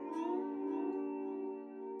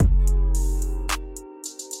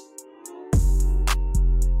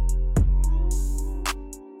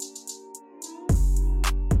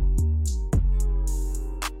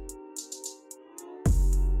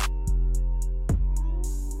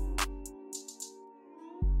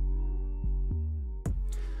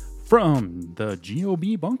From the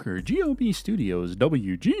GOB Bunker, GOB Studios,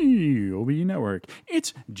 WGOB Network,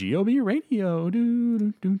 it's GOB Radio. I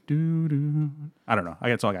don't know.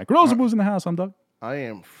 That's all I got. Grills and Booze in the house. I'm Doug. I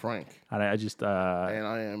am Frank. I just and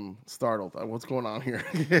I am startled. What's going on here?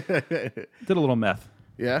 did a little meth.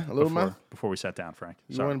 Yeah, a little meth? Before we sat down, Frank.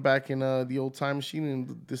 You went back in the old time machine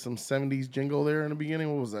and did some 70s jingle there in the beginning?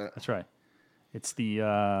 What was that? That's right. It's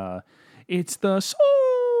the Soul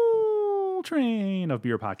Train of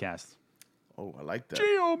beer podcasts. Oh, I like that.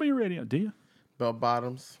 GOB Radio. Do you? Bell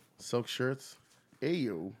bottoms, silk shirts.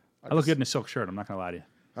 Ayo. I look good in a silk shirt. I'm not going to lie to you.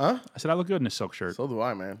 Huh? I said I look good in a silk shirt. So do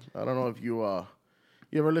I, man. I don't know if you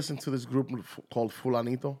ever listen to this group called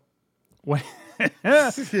Fulanito? What? Let me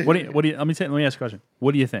ask you a question.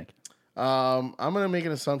 What do you think? I'm gonna make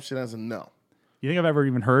an assumption as a no. You think I've ever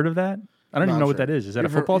even heard of that? I don't even know what that is. Is that a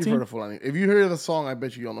football team? You've heard of Fulanito. If you hear the song, I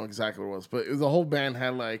bet you'll know exactly what it was. But the whole band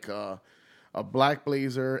had like a black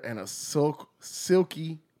blazer and a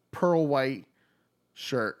silky pearl white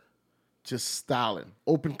shirt, just styling,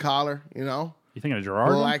 open collar. You know. You thinking of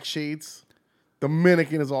Gerard? Black shades.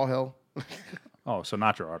 Dominican is all hell. Oh, so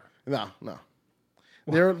not Gerard. No.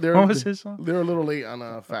 What was his song? They're a little late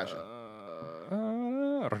on fashion.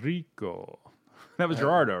 Rico. That was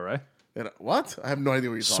Gerardo, right? What? I have no idea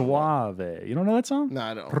what you're talking about. Suave. You don't know that song? No,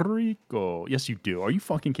 I don't. Rico. Yes, you do. Are you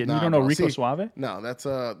fucking kidding? Nah, You don't know bro. Rico See, Suave? No,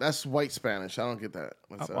 that's white Spanish. I don't get that.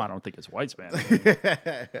 I don't think it's white Spanish. I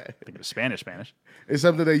think it's Spanish. It's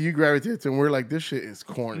something that you gravitate to, and we're like, this shit is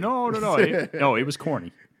corny. No. It was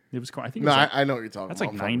corny. It was corny. I think. I know what you're talking that's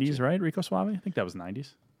about. That's like 90s, right? Rico Suave. I think that was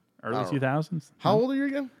 90s, early 2000s. How old are you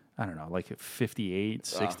again? I don't know, like 58,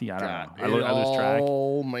 60. I don't know. I lose track. It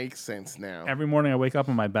all makes sense now. Every morning I wake up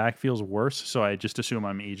and my back feels worse, so I just assume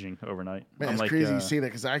I'm aging overnight. Man, I'm it's like, crazy you say that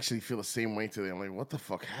because I actually feel the same way today. I'm like, what the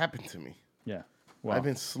fuck happened to me? Yeah. Well, I've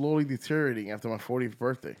been slowly deteriorating after my 40th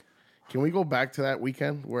birthday. Can we go back to that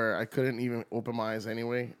weekend where I couldn't even open my eyes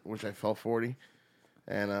anyway, which I felt 40?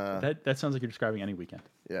 And that sounds like you're describing any weekend.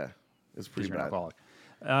 Yeah, it's pretty bad. You're an alcoholic.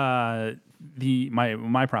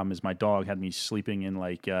 My problem is my dog had me sleeping in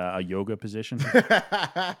like a yoga position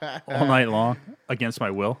all night long against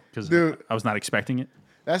my will because I was not expecting it.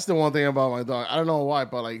 That's the one thing about my dog. I don't know why,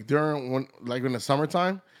 but like in the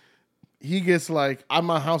summertime, he gets like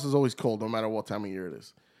my house is always cold no matter what time of year it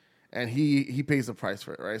is, and he pays the price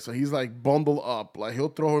for it, right? So he's like bundled up, like he'll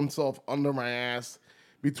throw himself under my ass,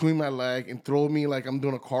 between my leg, and throw me like I'm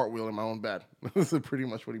doing a cartwheel in my own bed. This is pretty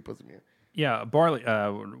much what he puts me in. Yeah, Barley,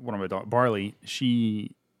 one of my dogs, Barley,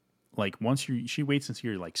 she waits until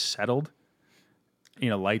you're like settled,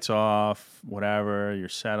 lights off, whatever, you're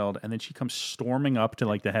settled, and then she comes storming up to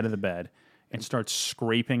like the head of the bed and starts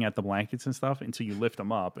scraping at the blankets and stuff until you lift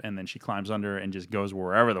them up, and then she climbs under and just goes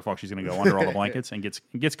wherever the fuck she's gonna go under all the blankets and gets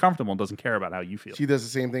comfortable and doesn't care about how you feel. She does the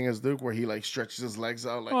same thing as Duke, where he like stretches his legs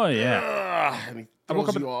out, like, oh yeah, and he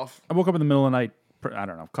throws you off. I woke up in the middle of the night, I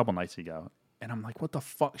don't know, a couple nights ago. And I'm like, what the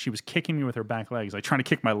fuck? She was kicking me with her back legs, like trying to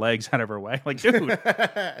kick my legs out of her way. Like, dude.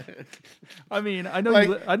 I mean, I know you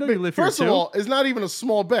live here too. First of all, it's not even a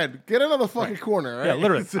small bed. Get another fucking corner, right? Yeah,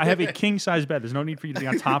 literally. I have a king size bed. There's no need for you to be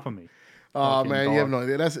on top of me. Oh man, dog. You have no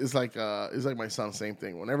idea. It's like my son. Same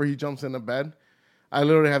thing. Whenever he jumps in the bed, I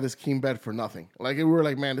literally have this king bed for nothing. Like we were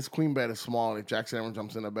like, man, this queen bed is small. And if Jackson ever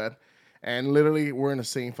jumps in the bed, and literally we're in the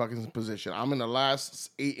same fucking position. I'm in the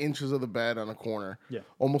last 8 inches of the bed on a corner,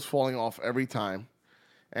 almost falling off every time.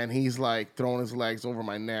 And he's like throwing his legs over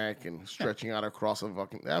my neck and stretching out across a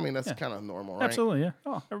fucking. I mean, that's kind of normal, right? Absolutely, yeah.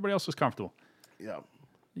 Oh, everybody else is comfortable. Yeah.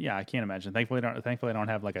 Yeah, I can't imagine. Thankfully, I don't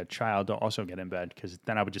have like a child to also get in bed because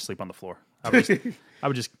then I would just sleep on the floor. I would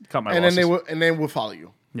just cut my losses. And they would follow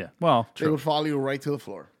you. Yeah, well, true. They would follow you right to the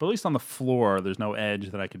floor. But at least on the floor, there's no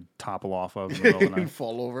edge that I could topple off of in the middle of the night.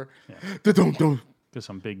 Fall over. Yeah. Because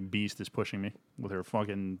some big beast is pushing me with her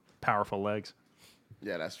fucking powerful legs.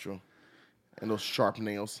 Yeah, that's true. And those sharp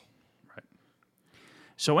nails. Right.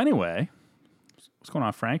 So anyway, what's going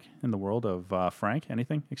on, Frank, in the world of Frank?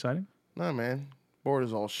 Anything exciting? Nah, man. Bored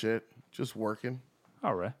as all shit. Just working.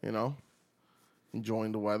 All right.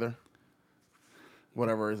 Enjoying the weather.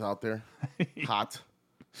 Whatever is out there. Hot.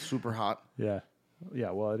 Super hot. Yeah.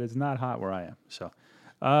 Yeah, well, it is not hot where I am. So,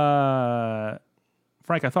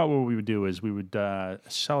 Frank, I thought what we would do is we would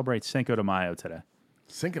celebrate Cinco de Mayo today.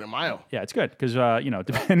 Cinco de Mayo. Yeah, it's good because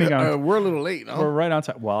depending on we're a little late. No? We're right on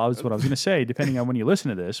time. Well, that's what I was going to say. Depending on when you listen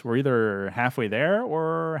to this, we're either halfway there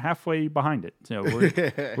or halfway behind it. So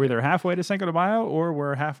we're either halfway to Cinco de Mayo or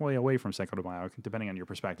we're halfway away from Cinco de Mayo, depending on your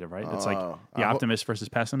perspective, right? It's like the optimist versus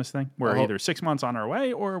pessimist thing. We're either 6 months on our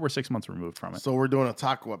way or we're 6 months removed from it. So we're doing a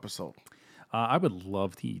taco episode. I would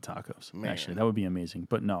love to eat tacos. Man. Actually, that would be amazing.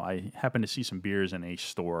 But no, I happened to see some beers in a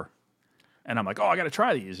store And I'm like, oh, I got to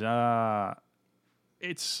try these.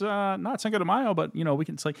 It's not Cinco de Mayo, but we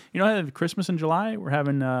can. It's like have Christmas in July. We're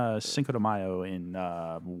having Cinco de Mayo in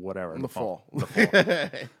whatever in the fall. The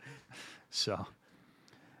fall. So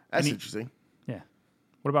that's interesting. Yeah.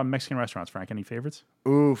 What about Mexican restaurants, Frank? Any favorites?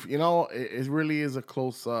 Oof. It really is a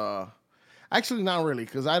close. Actually, not really,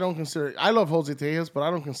 because I don't consider. I love Jose Tejas, but I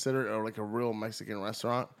don't consider it like a real Mexican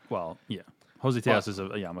restaurant. Well, yeah. Jose Tejas is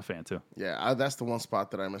I'm a fan too. Yeah, that's the one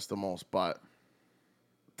spot that I miss the most. But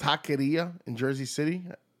Taqueria in Jersey City.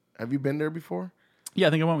 Have you been there before? Yeah, I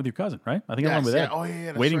think I went with your cousin, right? I think I went with Ed. Oh, yeah.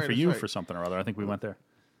 That's waiting right, for you for something or other. I think we went there.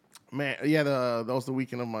 Man, yeah, that was the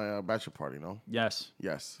weekend of my bachelor party, no? Yes.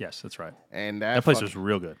 Yes. Yes, that's right. And that place was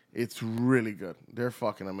real good. It's really good. They're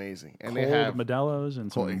fucking amazing. And cold they have Modelo's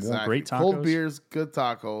and some great tacos. Cold beers, good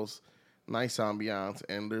tacos, nice ambiance,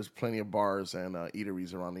 and there's plenty of bars and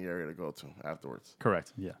eateries around the area to go to afterwards.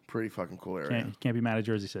 Correct, yeah. Pretty fucking cool area. Can't be mad at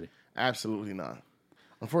Jersey City. Absolutely not.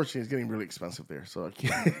 Unfortunately, it's getting really expensive there, so I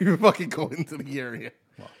can't fucking go into the area.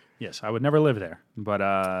 Well, yes, I would never live there, but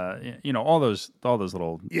all those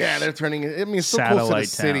little they're turning. I mean, it's so close to the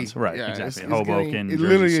city, towns. Right? Yeah, exactly. It's Hoboken, it Jersey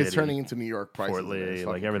literally City, is turning into New York prices. Fort Lee,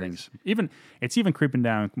 like everything's crazy. it's even creeping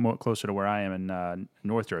down more closer to where I am in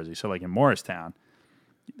North Jersey. So like in Morristown,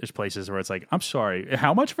 there's places where it's like, I'm sorry,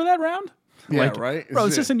 how much for that round? Yeah, like, right. Bro,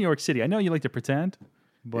 it's just in New York City. I know you like to pretend,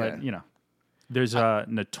 but there's a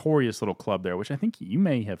notorious little club there, which I think you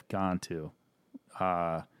may have gone to.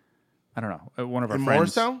 I don't know. One of our friends.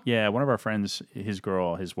 Morristown? Yeah, one of our friends, his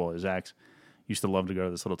ex, used to love to go to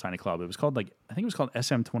this little tiny club. It was called I think it was called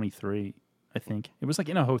SM23. I think it was like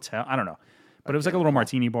in a hotel. I don't know, but it was like a little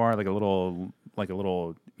martini bar, like a little, what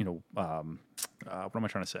am I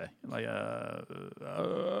trying to say? Like,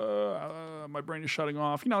 my brain is shutting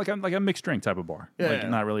off. Like a mixed drink type of bar.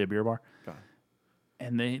 Not really a beer bar.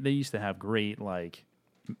 And they used to have great like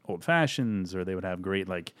old fashions, or they would have great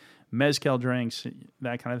like mezcal drinks,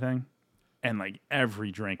 that kind of thing. And like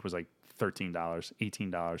every drink was like $13,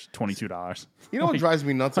 $18, $22. You know what drives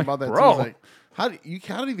me nuts about that? Bro. Too? Like,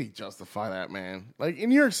 how do they justify that, man? Like in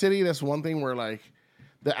New York City, that's one thing where like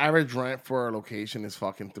the average rent for a location is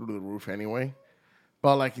fucking through the roof anyway.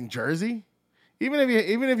 But like in Jersey, even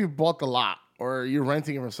if you bought the lot or you're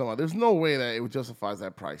renting it from someone, there's no way that it justifies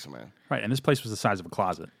that price, man. Right, and this place was the size of a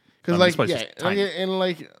closet. Because I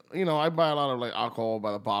buy a lot of like alcohol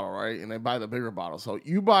by the bottle, right? And I buy the bigger bottle. So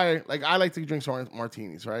you buy I like to drink some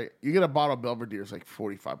martinis, right? You get a bottle of Belvedere, it's like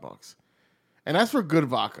 $45, and that's for good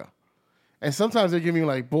vodka. And sometimes they give you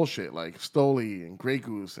like bullshit, like Stoli and Grey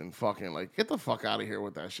Goose and fucking like get the fuck out of here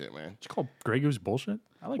with that shit, man. It's called Grey Goose bullshit.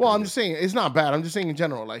 I'm just saying it's not bad. I'm just saying in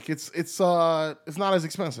general, like it's not as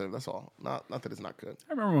expensive. That's all. Not that it's not good.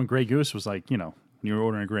 I remember when Grey Goose was like, you were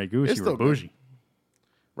ordering a Grey Goose, you were bougie. Good.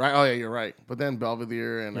 Right? Oh yeah, you're right. But then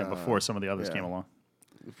Belvedere and before some of the others came along.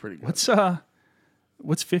 It's pretty good.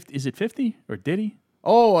 What's 50? Is it 50 or Diddy?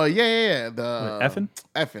 Oh yeah. The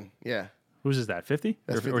Effin, yeah. Whose is that? 50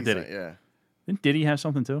 or Diddy? Yeah. Didn't Diddy have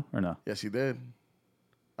something too, or no? Yes, he did.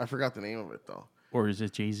 I forgot the name of it though. Or is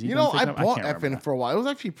it Jay-Z? I bought Effin for a while. It was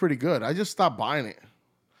actually pretty good. I just stopped buying it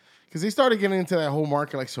because they started getting into that whole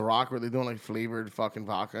market like Ciroc, where they're doing like flavored fucking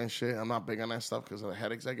vodka and shit. I'm not big on that stuff because of the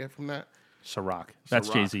headaches I get from that. Ciroc. That's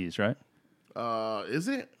Jay-Z's, right? Is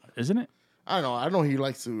it? Isn't it? I don't know. I know he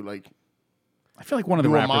likes to like. I feel like one of the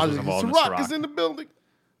rappers was involved in Ciroc. Ciroc is in the building.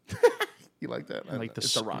 You like that? I like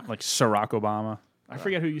it's Ciroc. Like Ciroc Obama. I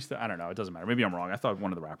forget who used to. I don't know. It doesn't matter. Maybe I'm wrong. I thought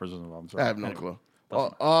one of the rappers was involved in Ciroc. I have no clue.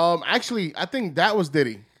 Actually, I think that was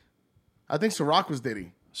Diddy. I think Ciroc was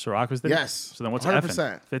Diddy. Ciroc was Diddy? Yes. So then what's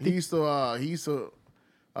 100%. 50? He used to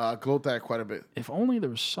gloat that quite a bit. If only there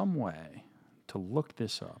was some way to look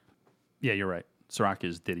this up. Yeah, you're right. Ciroc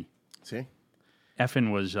is Diddy. See?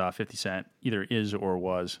 Effin was 50 Cent. Either is or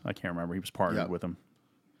was. I can't remember. He was partnered with him.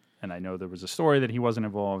 And I know there was a story that he wasn't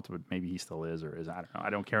involved, but maybe he still is or is. I don't know.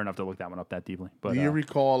 I don't care enough to look that one up that deeply. But do you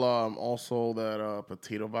recall also that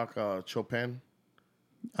potato vodka Chopin?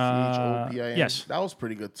 Chopin? Yes. That was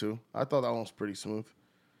pretty good too. I thought that one was pretty smooth.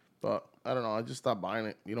 But I don't know. I just stopped buying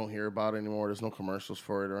it. You don't hear about it anymore. There's no commercials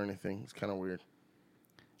for it or anything. It's kind of weird.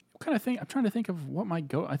 What kind of thing? I'm trying to think of what my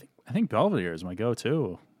go. I think Belvedere is my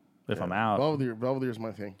go-to if I'm out. Belvedere is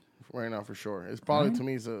my thing right now for sure. It's probably to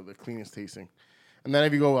me is the cleanest tasting. And then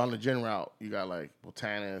if you go on the gin route, you got like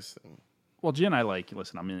Botanis. Well, gin I like.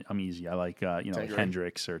 Listen, I'm easy. I like like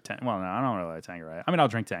Hendrix or well, no, I don't really like Tanqueray. I mean, I'll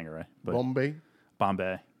drink Tanqueray, but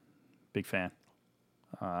Bombay, big fan.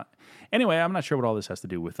 Anyway, I'm not sure what all this has to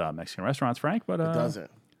do with Mexican restaurants, Frank, but it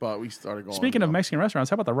doesn't. But we started going. Speaking of Mexican restaurants,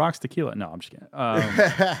 how about the Rocks Tequila? No, I'm just kidding.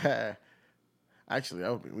 Actually,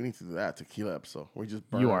 we need to do that tequila episode. We just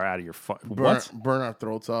you are out of your burn our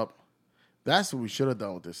throats up. That's what we should have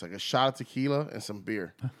done with this. Like a shot of tequila and some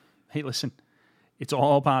beer. Hey, listen, it's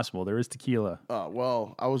all possible. There is tequila.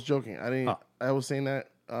 Well, I was joking. I didn't. I was saying that.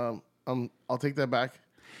 I'll take that back.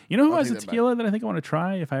 You know who has a tequila that I think I want to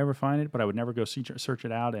try if I ever find it, but I would never go search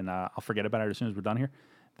it out, and I'll forget about it as soon as we're done here.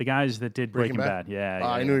 The guys that did Breaking Bad. Yeah,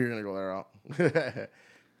 I knew you were going to go there out.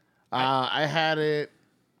 I had it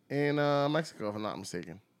in Mexico, if I'm not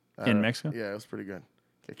mistaken. In Mexico? Yeah, it was pretty good.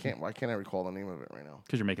 Why can't I recall the name of it right now?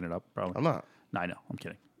 Because you're making it up, probably. I'm not. No, I know. I'm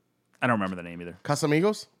kidding. I don't remember the name either.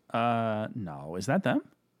 Casamigos? No. Is that them?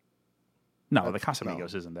 No, the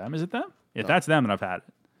Casamigos isn't them. Is it them? If that's them, then I've had it.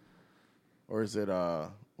 Or is it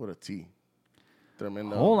with a T?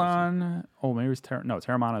 Tremendo. Hold on. Oh, maybe it's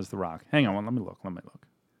Terramana is the rock. Hang on. Let me look.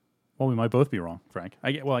 Well, we might both be wrong, Frank.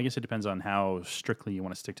 I guess it depends on how strictly you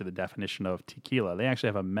want to stick to the definition of tequila. They actually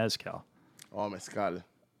have a mezcal. Oh, mezcal.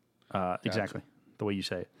 Exactly. The way you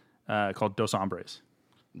say it. Called Dos Hombres.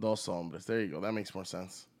 Dos Hombres. There you go. That makes more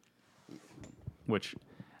sense. Which,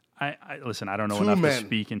 I listen, I don't know enough to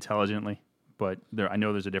speak intelligently, but I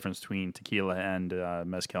know there's a difference between tequila and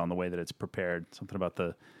mezcal in the way that it's prepared. Something about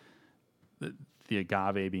the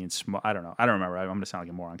agave being small. I don't know. I don't remember. I'm going to sound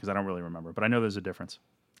like a moron because I don't really remember, but I know there's a difference.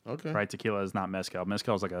 Okay. Right? Tequila is not mezcal.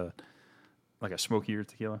 Mezcal is like a smokier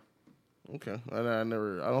tequila. Okay. I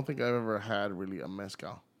don't think I've ever had really a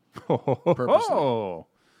mezcal.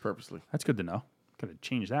 Purposely. That's good to know. Gotta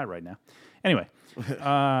change that right now. Anyway, so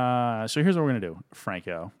here's what we're gonna do,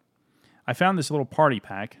 Franco. I found this little party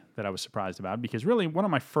pack that I was surprised about because really one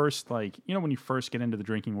of my first, when you first get into the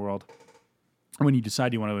drinking world, when you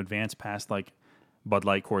decide you want to advance past like Bud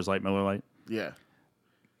Light, Coors Light, Miller Lite. Yeah.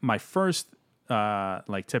 My first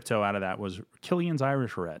tiptoe out of that was Killian's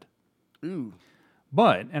Irish Red. Ooh.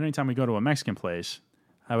 But anytime we go to a Mexican place,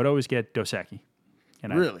 I would always get Dos Equis.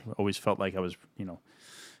 And really? I always felt like I was,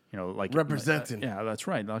 like representing. Yeah, that's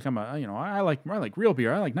right. Like I like real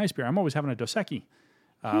beer. I like nice beer. I'm always having a Dos Equis.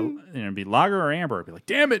 It'd be lager or amber. I'd be like,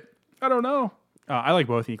 damn it, I don't know. I like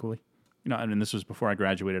both equally. And this was before I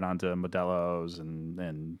graduated onto Modelo's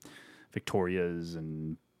and Victorias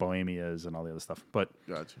and Bohemias and all the other stuff. But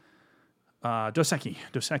gotcha. Dos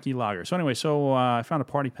Equis lager. So anyway, I found a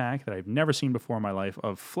party pack that I've never seen before in my life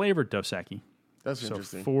of flavored Dos Equis. That's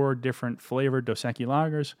interesting. 4 different flavored Dos Equis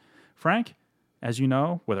lagers. Frank, as you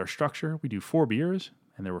know, with our structure, we do 4 beers,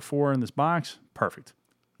 and there were 4 in this box. Perfect.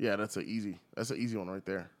 Yeah, that's an easy one right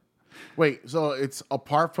there. Wait, so it's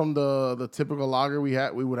apart from the typical lager we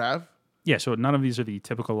would have? Yeah, so none of these are the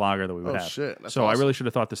typical lager that we would have. Oh, shit. That's so awesome. I really should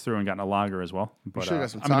have thought this through and gotten a lager as well. But, you should have got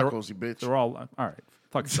some tacos, you bitch. They're all right.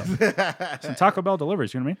 Fuck yourself. Some Taco Bell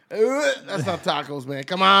deliveries, you know what I mean? That's not tacos, man.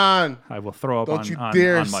 Come on. I will throw up Don't on you on,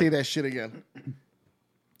 dare on say that shit again.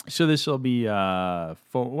 So this will be,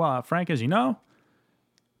 Frank, as you know,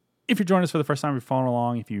 if you're joining us for the first time, if you're following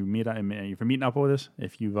along, if you're meeting up with us,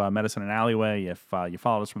 if you've met us in an alleyway, if you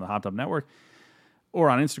followed us from the Hot Tub Network, or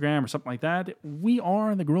on Instagram or something like that, we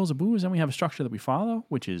are the Gorillas of Booze, and we have a structure that we follow,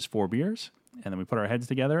 which is 4 beers, and then we put our heads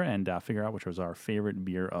together and figure out which was our favorite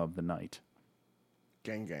beer of the night.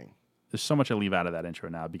 Gang, gang. There's so much I leave out of that intro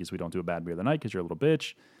now because we don't do a bad beer of the night because you're a little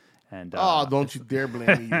bitch. And don't you dare blame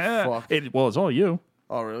me, you fuck. It's all you.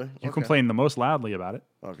 Oh, really? You complain the most loudly about it.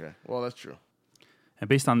 Okay. Well, that's true. And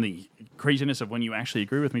based on the craziness of when you actually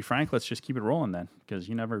agree with me, Frank, let's just keep it rolling then, because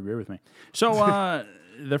you never agree with me. So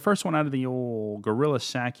the first one out of the old Gorilla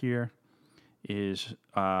sack here is,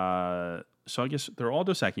 so I guess they're all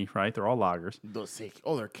Dos Equis, right? They're all lagers. Dos Equis.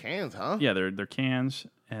 Oh, they're cans, huh? Yeah, they're cans.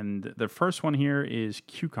 And the first one here is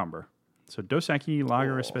Cucumber. So Dos Equis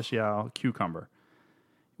Lager Especial Cucumber.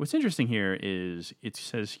 What's interesting here is it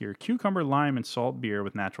says here, cucumber, lime, and salt beer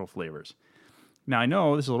with natural flavors. Now, I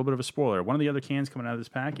know this is a little bit of a spoiler. One of the other cans coming out of this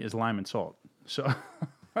pack is lime and salt. So,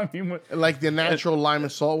 I mean... like the natural lime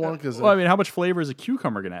and salt one? How much flavor is a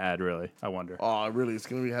cucumber going to add, really? I wonder. Oh, really? It's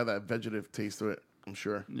going to have that vegetative taste to it, I'm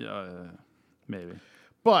sure. Yeah, maybe.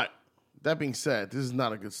 But, that being said, this is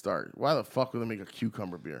not a good start. Why the fuck would they make a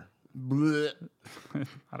cucumber beer? I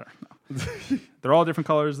don't know. They're all different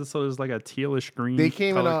colors. This is like a tealish green. They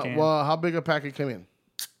came in can. Well, how big a pack it came in?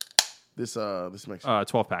 This makes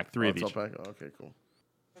 12-pack, 3 of each. 12-pack. Oh, okay, cool.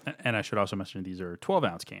 And I should also mention these are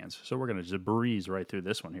 12-ounce cans, so we're gonna just breeze right through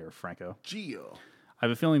this one here, Franco. Geo. I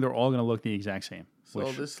have a feeling they're all gonna look the exact same.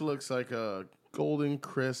 So this looks like a golden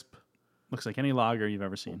crisp. Looks like any lager you've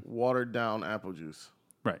ever seen. Watered down apple juice.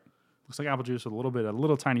 Right. Looks like apple juice with a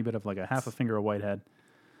little tiny bit of like a half a finger of Whitehead.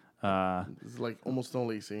 It's like almost no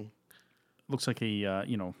lacy. Looks like a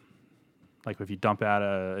like if you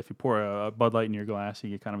pour a Bud Light in your glass, you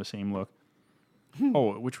get kind of the same look.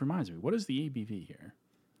 Oh, which reminds me, what is the ABV here?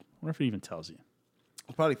 I wonder if it even tells you.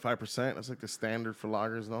 Probably 5%. That's like the standard for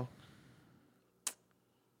lagers, no?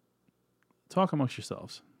 talk amongst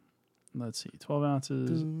yourselves. Let's see, 12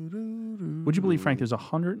 ounces. Would you believe, Frank, there's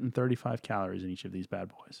 135 calories in each of these bad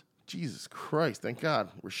boys? Jesus Christ, thank God.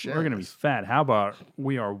 We're going to be fat. How about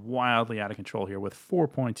we are wildly out of control here with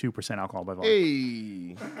 4.2% alcohol by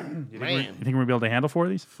volume? Hey, man. You think we're going to be able to handle 4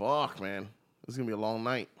 of these? Fuck, man. This is going to be a long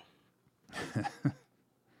night.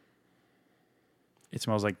 It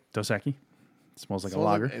smells like Dos Equis. It smells like a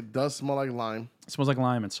lager. It does smell like lime. It smells like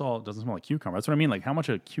lime and salt. It doesn't smell like cucumber. That's what I mean. Like, how much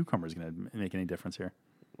a cucumber is going to make any difference here?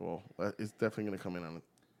 Well, it's definitely going to come in on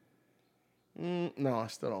it. No, I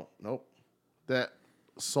still don't. Nope. That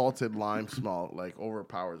salted lime smell, like,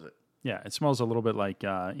 overpowers it. Yeah, it smells a little bit like,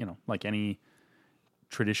 like any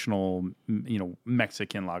traditional,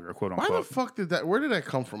 Mexican lager, quote unquote. Why the fuck where did that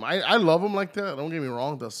come from? I love them like that. Don't get me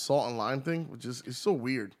wrong. The salt and lime thing, which is so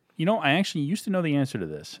weird. I actually used to know the answer to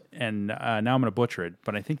this, and now I'm going to butcher it,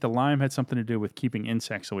 but I think the lime had something to do with keeping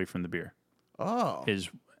insects away from the beer. Oh.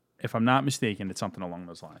 If I'm not mistaken, it's something along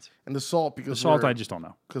those lines. And the salt, because I just don't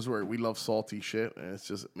know. Because we love salty shit, and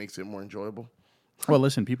it makes it more enjoyable. Well,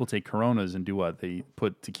 listen, people take Coronas and do what? They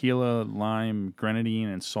put tequila, lime, grenadine,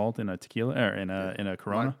 and salt in a tequila or in a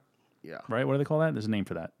Corona. Yeah. Right? What do they call that? There's a name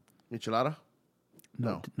for that. Michelada?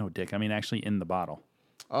 No, Dick. I mean, actually, in the bottle.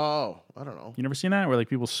 Oh, I don't know. You never seen that? Where like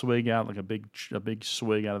people swig out like a big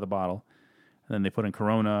swig out of the bottle, and then they put in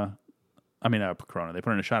Corona. I mean, Corona. They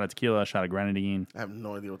put in a shot of tequila, a shot of grenadine. I have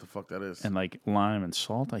no idea what the fuck that is. And like lime and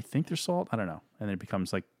salt. I think there's salt. I don't know. And then it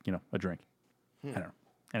becomes like a drink. I don't know.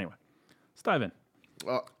 Anyway, let's dive in.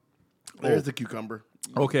 There's the cucumber.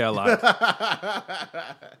 Okay, I lied.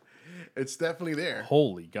 It's definitely there.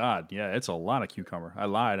 Holy God. Yeah, it's a lot of cucumber. I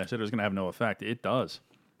lied. I said it was going to have no effect. It does.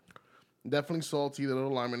 Definitely salty, the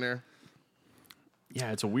little lime in there.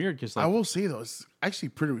 Yeah, it's a weird because I will say, though, it's actually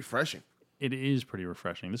pretty refreshing. It is pretty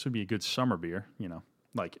refreshing. This would be a good summer beer,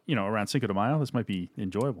 around Cinco de Mayo. This might be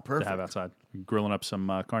enjoyable to have outside. Grilling up some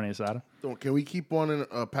carne asada. So can we keep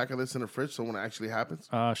a pack of this in the fridge so when it actually happens?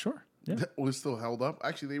 Sure. Yeah. We're still held up.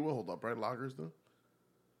 Actually, they will hold up, right? Lagers, though?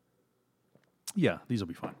 Yeah, these will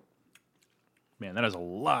be fine. Man, that is a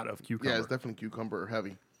lot of cucumber. Yeah, it's definitely cucumber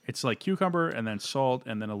heavy. It's like cucumber and then salt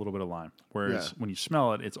and then a little bit of lime. Whereas when you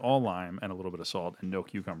smell it, it's all lime and a little bit of salt and no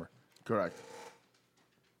cucumber. Correct.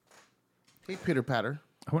 Hey, pitter patter.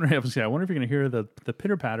 I wonder if you're going to hear the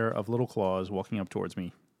pitter patter of little claws walking up towards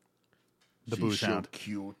me. The booze hound. So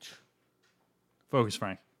cute. Focus,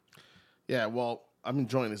 Frank. Yeah, well, I'm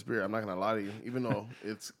enjoying this beer. I'm not gonna lie to you. Even though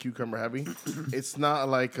it's cucumber heavy, it's not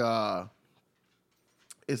like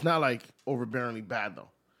overbearingly bad though.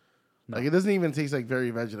 No. Like it doesn't even taste like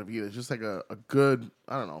very vegetative either. It's just like a good,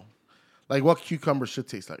 I don't know, like what cucumber should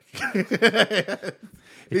taste like.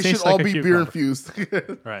 It should all be beer infused.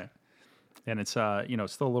 Right. And it's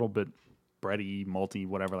it's still a little bit bready, malty,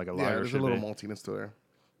 whatever, like a lager. Yeah, there's a little maltiness to there.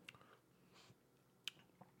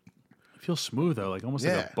 It feels smooth though, like almost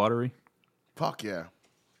like a buttery. Fuck yeah.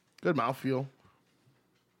 Good mouthfeel.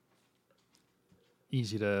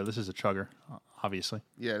 This is a chugger, obviously.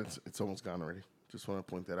 Yeah, it's almost gone already. Just want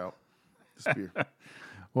to point that out. This beer.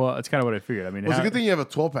 Well, it's kind of what I figured. I mean, it's a good thing you have a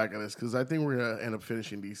 12-pack of this because I think we're going to end up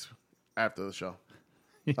finishing these after the show.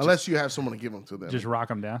 Unless you have someone to give them to them. Just rock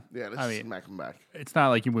them down? Yeah, let's smack them back. It's not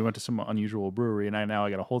like we went to some unusual brewery and now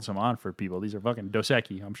I got to hold some on for people. These are fucking Dos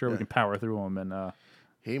Equis. I'm sure we can power through them and...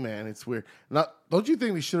 Hey man, it's weird. Now, don't you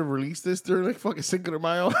think we should have released this during like fucking Cinco de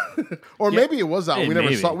Mayo? Or maybe it was out. We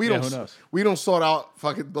never saw. We don't sort out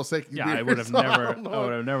fucking Dos Equis. Yeah, I would have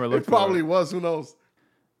never looked. It probably was. Who knows?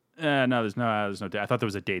 No, there's no date. I thought there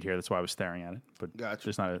was a date here. That's why I was staring at it. But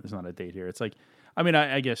there's not a date here. It's like, I mean,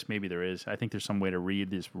 I guess maybe there is. I think there's some way to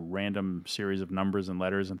read this random series of numbers and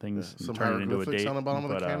letters and things and turn it into a date. On the bottom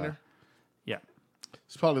of the can there. Yeah.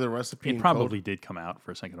 It's probably the recipe. It probably did come out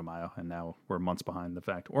for Cinco de Mayo, and now we're months behind the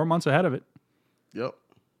fact, or months ahead of it. Yep.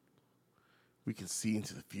 We can see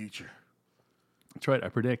into the future. That's right. I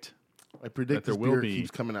predict that there will be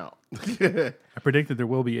keeps coming out. I predict that there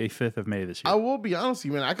will be a 5th of May this year. I will be honest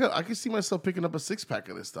with you, man. I could see myself picking up a 6-pack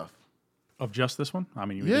of this stuff. Of just this one? I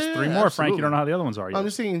mean, you just 3 more, absolutely. Frank. You don't know how the other ones are yet. I'm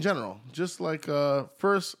just saying in general. Just like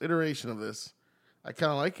first iteration of this, I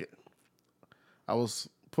kind of like it. I was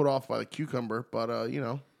put off by the cucumber, but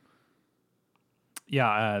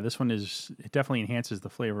Yeah, this one it definitely enhances the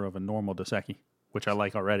flavor of a normal Dos Equis, which I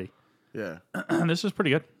like already. Yeah. This is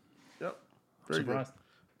pretty good. Yep. Very good.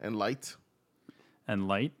 And light. And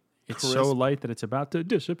light. It's crisp. So light that it's about to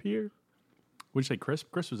disappear. Would you say crisp?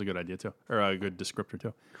 Crisp was a good idea too, or a good descriptor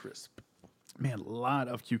too. Crisp. Man, a lot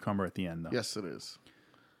of cucumber at the end though. Yes, it is.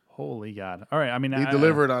 Holy God. All right, I mean... They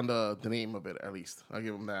delivered on the name of it, at least. I'll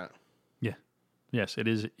give them that. Yeah. Yes, it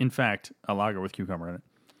is, in fact, a lager with cucumber in it.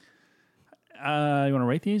 You want to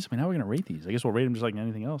rate these? I mean, how are we going to rate these? I guess we'll rate them just like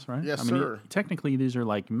anything else, right? Yes, I mean, sir. Technically, these are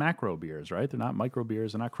like macro beers, right? They're not micro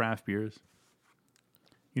beers. They're not craft beers.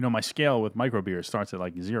 You know, my scale with micro beers starts at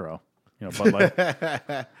like 0. You know, Bud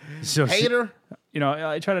Light. So, Hater. you know,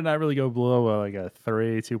 I try to not really go below like a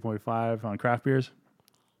 3, 2.5 on craft beers.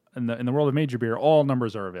 In the world of major beer, all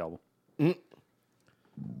numbers are available. Oh,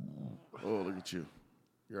 look at you.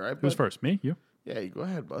 You all right, bud? Who's first? Me? You? Yeah, you go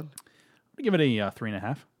ahead, bud. I give it a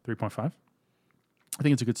 3.5, 3.5. I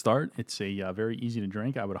think it's a good start. It's a very easy to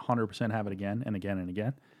drink. I would 100% have it again and again and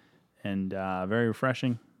again. And very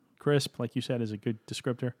refreshing. Crisp, like you said, is a good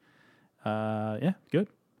descriptor. Yeah, good.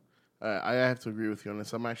 I have to agree with you on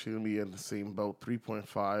this. I'm actually going to be in the same boat,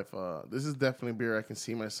 3.5. This is definitely a beer I can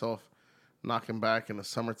see myself knocking back in the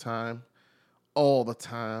summertime all the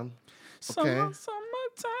time. Okay.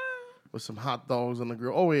 Summertime. With some hot dogs on the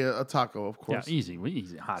grill. Oh, yeah, a taco, of course. Yeah,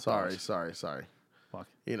 easy. Hot Sorry. dogs. Fuck.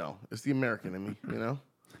 You know, it's the American in me, you know?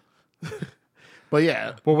 But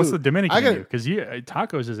yeah. Well, what's the Dominican in you? Because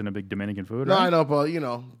tacos isn't a big Dominican food, No, right? I know, but, you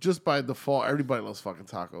know, just by default, everybody loves fucking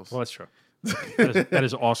tacos. Well, that's true. that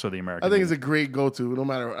is also the American. I think it's a great go-to, no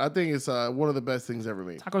matter. I think it's one of the best things ever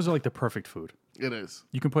made. Tacos are like the perfect food. It is.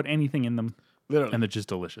 You can put anything in them, Literally. and they're just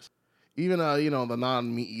delicious. Even, you know, the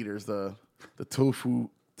non-meat eaters, the tofu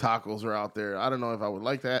tacos are out there. I don't know if I would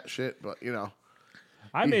like that shit, but, you know.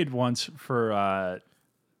 I made once for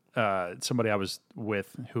somebody I was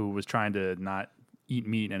with who was trying to not eat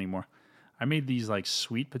meat anymore. I made these like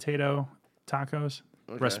sweet potato tacos,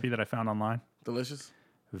 recipe that I found online. Delicious.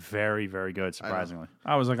 Very, very good, surprisingly.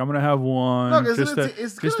 I was like, I'm going to have one Look,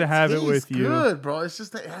 just to have it with you. It's good, bro. It's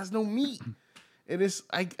just that it has no meat. And it's,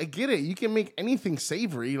 I get it. You can make anything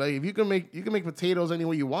savory. Like, if you can make potatoes any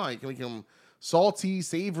way you want. You can make them salty,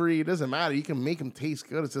 savory. It doesn't matter. You can make them taste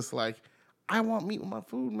good. It's just like, I want meat with my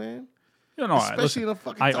food, man. You know, Especially in a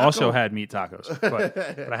fucking taco. I also had meat tacos,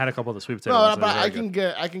 but I had a couple of the sweet potato No, ones. but I can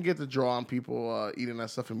get the draw on people eating that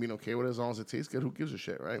stuff and being okay with it as long as it tastes good. Who gives a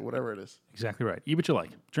shit, right? Whatever it is. Exactly right. Eat what you like.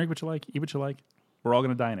 Drink what you like. Eat what you like. We're all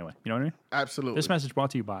going to die anyway. You know what I mean? Absolutely. This message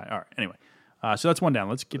brought to you by... All right, anyway. So that's one down.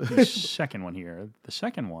 Let's get the second one here. The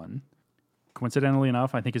second one, coincidentally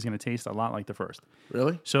enough, I think is going to taste a lot like the first.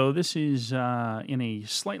 Really? So this is in a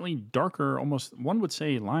slightly darker, almost, one would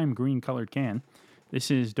say, lime green colored can. This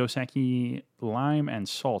is Dos Equis Lime and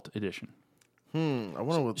Salt Edition. I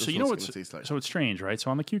wonder what this one's going to taste like. So it's strange, right? So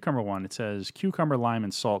on the cucumber one, it says cucumber, lime,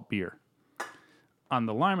 and salt beer. On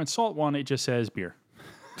the lime and salt one, it just says beer.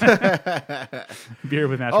 Beer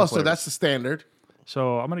with natural flavors. So that's the standard.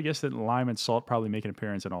 So I'm going to guess that lime and salt probably make an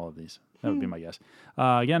appearance in all of these. That would be my guess.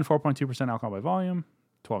 Again, 4.2% alcohol by volume,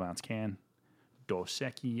 12-ounce can. Dos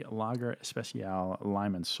Equis Lager Especial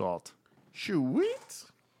Lime and Salt. Sweet.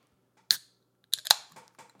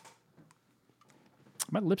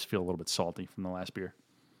 My lips feel a little bit salty from the last beer.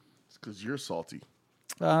 It's because you're salty.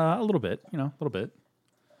 A little bit, a little bit.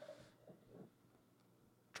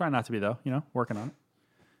 Try not to be, though, working on it.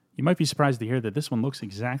 You might be surprised to hear that this one looks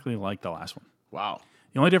exactly like the last one. Wow.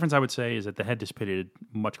 The only difference I would say is that the head dissipated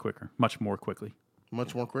much more quickly.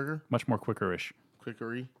 Much more quicker? Much more quicker-ish.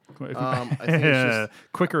 Quickery? I think it's just...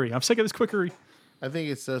 Quickery. I'm sick of this quickery. I think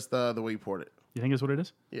it's just the way you poured it. You think that's what it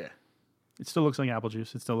is? Yeah. It still looks like apple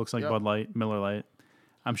juice. It still looks like Bud Light, Miller Lite.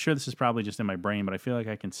 I'm sure this is probably just in my brain, but I feel like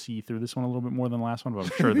I can see through this one a little bit more than the last one, but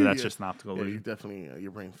I'm sure that's just an optical illusion. You definitely,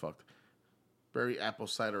 your brain fucked. Very apple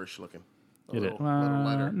ciderish looking. Little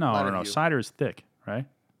lighter No. hue. Cider is thick, right?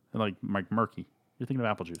 Like murky. You're thinking of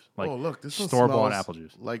apple juice. Like look, this one store-bought smells apple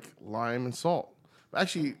juice. like lime and salt.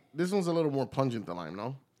 Actually, this one's a little more pungent than lime,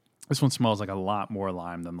 no? This one smells like a lot more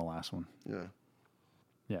lime than the last one. Yeah.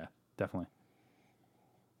 Yeah, definitely.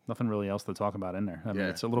 Nothing really else to talk about in there. I mean,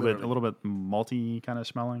 it's a little bit malty kind of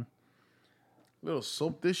smelling. A little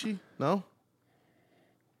soap dishy, no?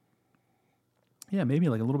 Yeah, maybe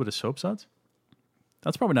like a little bit of soap suds.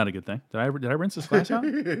 That's probably not a good thing. Did I rinse this glass out?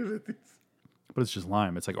 But it's just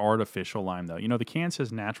lime. It's like artificial lime, though. The can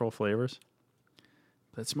says natural flavors,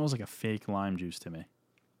 but it smells like a fake lime juice to me.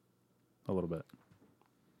 A little bit.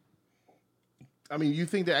 I mean, you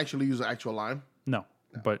think they actually use actual lime? No,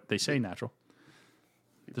 but they say natural.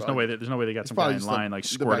 There's no way they got some guy in line like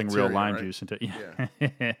squirting bacteria, real lime right? juice into. Yeah.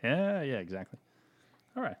 Yeah, exactly.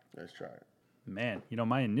 All right. Let's try it. Man,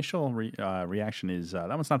 my initial reaction is that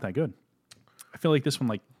one's not that good. I feel like this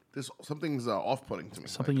one, something's off-putting to me.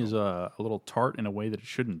 Something is a little tart in a way that it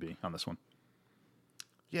shouldn't be on this one.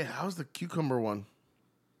 Yeah, how's the cucumber one?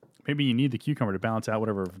 Maybe you need the cucumber to balance out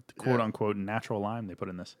whatever quote-unquote natural lime they put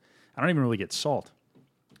in this. I don't even really get salt.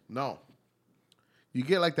 No. You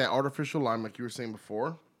get like that artificial lime like you were saying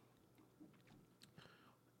before.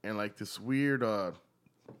 And like this weird, I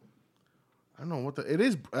don't know what it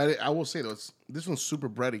is. I will say though, this one's super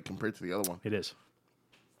bready compared to the other one. It is.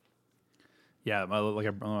 Yeah, like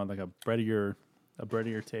a breadier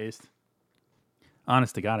taste.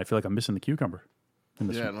 Honest to God, I feel like I'm missing the cucumber in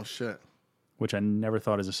this one, No shit. which I never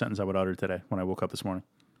thought is a sentence I would utter today when I woke up this morning.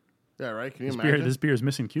 Yeah, right. Can you imagine? This beer is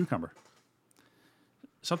missing cucumber.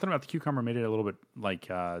 Something about the cucumber made it a little bit like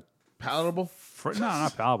palatable. No,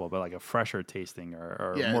 not palatable, but like a fresher tasting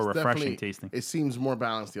or more refreshing tasting. It seems more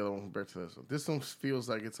balanced the other one compared to this one. This one feels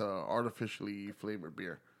like it's a artificially flavored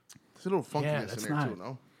beer. There's a little funkiness in there too,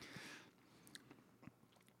 no?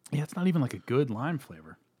 Yeah, it's not even like a good lime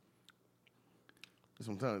flavor.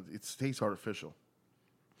 Sometimes it tastes artificial.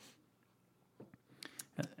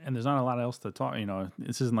 And there's not a lot else to talk.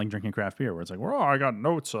 This isn't like drinking craft beer where it's like, well, I got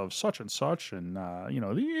notes of such and such, and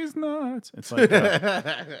these nuts. It's like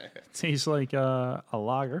it tastes like a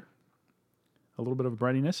lager, a little bit of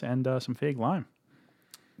breadiness, and some fake lime.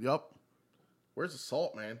 Yup. Where's the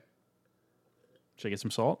salt, man? Should I get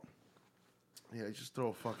some salt? Yeah, just throw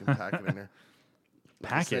a fucking packet in there.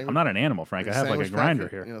 Packet? I'm not an animal, Frank. I have like a grinder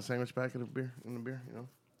packet, here. Sandwich packet of beer in the beer.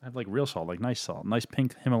 I have like real salt, like nice salt, nice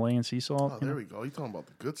pink Himalayan sea salt. Oh, there we go. You're talking about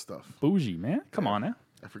the good stuff. Bougie, man. Come on now.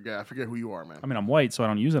 I forget who you are, man. I mean, I'm white, so I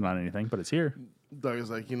don't use it on anything, but it's here. Doug is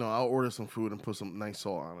like, I'll order some food and put some nice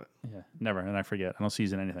salt on it. Yeah, never, and I forget. I don't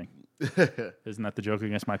season anything. Isn't that the joke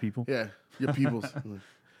against my people? Yeah, your people's.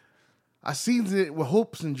 I seasoned it with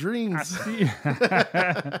hopes and dreams.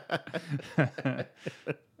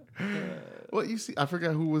 Well, you see, I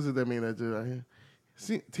forgot who was it that made that dude.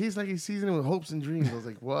 Tastes like he's seasoning with hopes and dreams. I was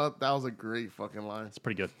like, what? That was a great fucking line. It's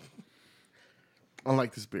pretty good.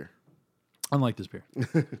 Unlike this beer.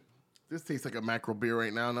 This tastes like a macro beer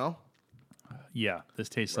right now, no? Yeah, this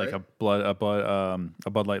tastes like a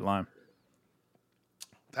Bud Light lime.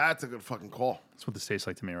 That's a good fucking call. That's what this tastes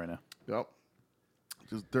like to me right now. Yep.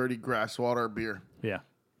 Just dirty grass water beer. Yeah.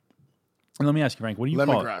 And let me ask you, Frank, what do you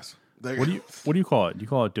call Lemongrass. it? What do you call it? Do you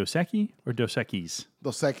call it Dos Equis or Dos Equis?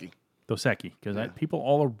 Dos Equis. Dos Equis, because people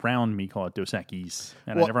all around me call it Dos Equis,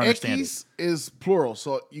 and I never understand it. Equis is plural,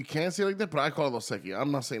 so you can't say it like that, but I call it Dos Equis.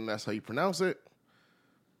 I'm not saying that's how you pronounce it,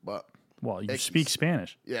 but... Well, you Equis. speak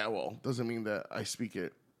Spanish. Yeah, well, doesn't mean that I speak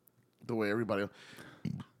it the way everybody else.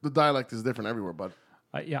 The dialect is different everywhere, bud.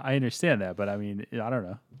 I understand that, but I mean, I don't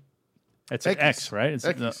know. It's an Equis. X, right? It's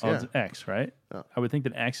Equis, it's X, right? Yeah. I would think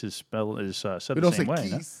that X is spelled said We the don't same say way.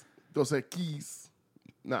 keys. Don't say keys.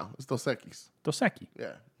 No, it's Dos Equis. Dos Equis,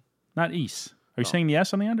 Yeah. not Is. Are you saying the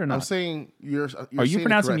S on the end or not? I'm saying you're Are you saying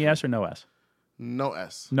pronouncing it the S or no S? No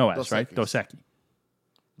S. No S, Dos right? Equis. Dos Equis.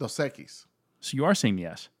 Dos Equis. So you are saying the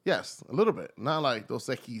S. Yes, a little bit. Not like Dos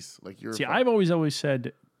Equis, like you're... See, I've always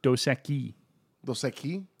said Dos Equis. Dos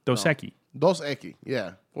Equis? Dos Equis. Dos Equis,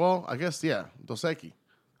 yeah. Well, I guess, yeah. Dos Equis.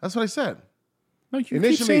 That's what I said. No, you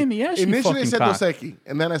keep saying the S, Initially, I said cock. Dos Equis,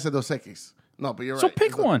 and then I said Dos Equis. No, but you're So right.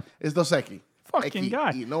 pick one. It's Dos Equis. Fucking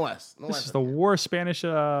guy. No S. No This S. is the worst Spanish It's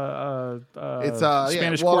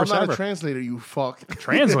Spanish well, I'm course not ever. a translator, you fuck.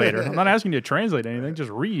 Translator? I'm not asking you to translate anything.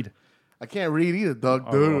 Just read. I can't read either, Doug.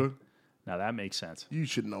 Oh, well. Now that makes sense. You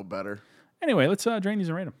should know better. Anyway, let's drain these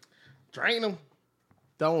and rate them. Drain them.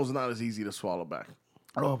 That one was not as easy to swallow back.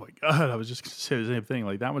 Oh my God. I was just going to say the same thing.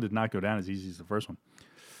 Like that one did not go down as easy as the first one.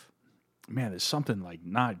 Man, there's something like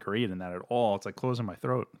not great in that at all. It's like closing my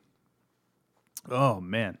throat. Oh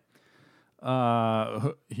man.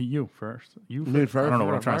 You first. You first. I don't know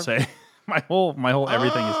what I'm trying to say. my whole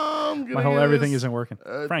everything everything isn't working.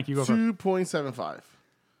 Frank, you go first. 2.75.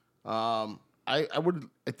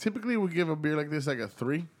 I typically would give a beer like this like a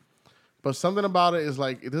 3, but something about it is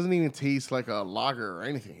like it doesn't even taste like a lager or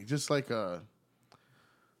anything. It's just like a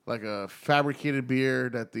fabricated beer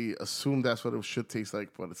that they assume that's what it should taste like,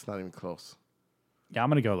 but it's not even close. Yeah, I'm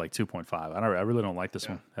gonna go like 2.5. I really don't like this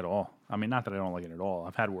one at all. I mean, not that I don't like it at all.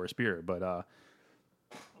 I've had worse beer, but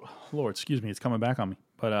Lord, excuse me, it's coming back on me.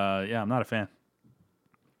 But yeah, I'm not a fan.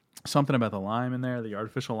 Something about the lime in there, the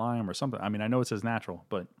artificial lime or something. I mean, I know it says natural,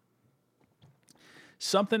 but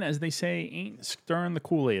something, as they say, ain't stirring the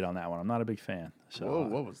Kool-Aid on that one. I'm not a big fan. So, whoa,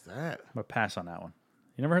 what was that? I'm gonna pass on that one.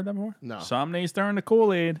 You never heard that before? No. Something ain't stirring the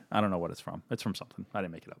Kool-Aid. I don't know what it's from. It's from something. I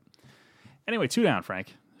didn't make it up. Anyway, 2 down,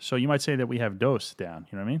 Frank. So you might say that we have dos down.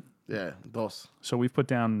 You know what I mean? Yeah, dos. So we've put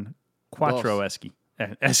down Quattro Eschi.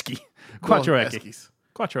 Eschi. Quattro Eschi.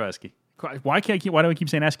 Quattro Eschi. Why do we keep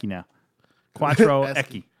saying Eschi now? Quattro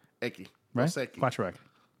Eschi. Ecchi. Right? Dos Ecchi. Quattro Eschi.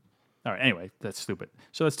 All right, anyway, that's stupid.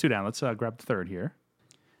 So that's 2 down. Let's grab the third here.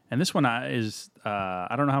 And this one is,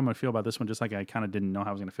 I don't know how I'm going to feel about this one, just like I kind of didn't know how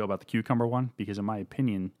I was going to feel about the cucumber one, because in my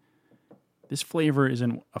opinion, this flavor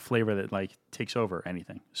isn't a flavor that like takes over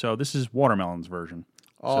anything. So this is Watermelon's version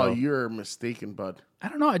Oh, So, you're mistaken, bud. I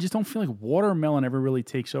don't know. I just don't feel like watermelon ever really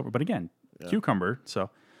takes over. But again, cucumber. So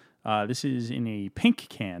this is in a pink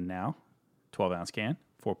can now, 12-ounce can,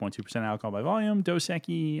 4.2% alcohol by volume, Dos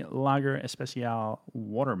Equis Lager Especial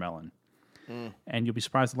Watermelon. And you'll be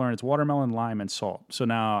surprised to learn it's watermelon, lime, and salt. So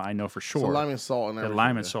now I know for sure So lime and salt and that everything.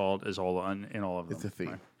 lime and salt is all in all of them. It's a theme.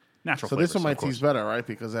 Right? Natural So flavors, this one might of course. taste better, right?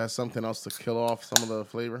 Because it has something else to kill off some of the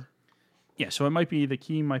flavor. Yeah, so it might be, the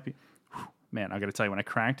key might be, man, I got to tell you, when I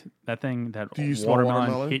cracked that thing, that Do you smell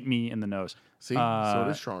watermelon? hit me in the nose. See? So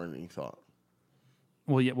it is stronger than you thought.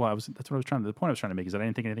 Well, yeah, that's what I was trying to, the point I was trying to make is that I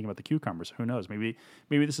didn't think anything about the cucumbers. Who knows? Maybe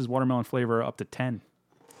this is watermelon flavor up to 10.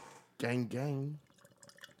 Gang, gang.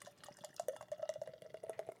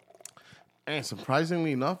 And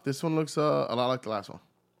surprisingly enough, this one looks a lot like the last one.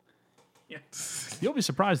 Yeah. You'll be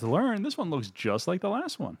surprised to learn this one looks just like the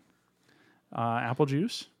last one. Apple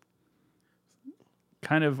juice.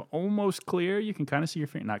 Kind of almost clear. You can kind of see your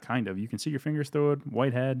finger. Not kind of. You can see your fingers through it.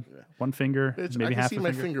 White head. Yeah. One finger. Bitch, maybe I can half see a my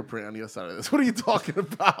finger. fingerprint on the other side of this. What are you talking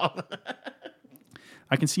about?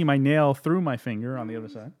 I can see my nail through my finger on the other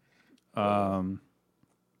side.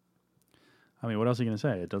 I mean, what else are you going to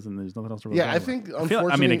say? It doesn't. There's nothing else to really Yeah, talk I about. think, I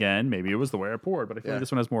unfortunately... mean, again, maybe it was the way I poured, but I feel like Yeah.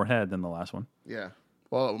 this one has more head than the last one. Yeah.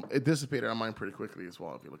 Well, it dissipated on mine pretty quickly as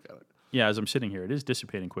well, if you look at it. Yeah, as I'm sitting here, it is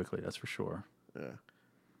dissipating quickly, that's for sure. Yeah.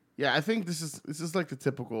 Yeah, I think this is like the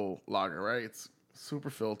typical lager, right? It's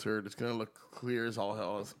super filtered. It's going to look clear as all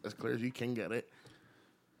hell, as clear as you can get it.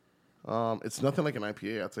 It's nothing like an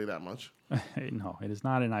IPA, I'll tell you that much. No, it is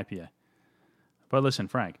not an IPA. But listen,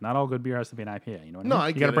 Frank, not all good beer has to be an IPA. You know what No, I mean? I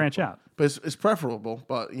You get got to it, branch out. But it's preferable,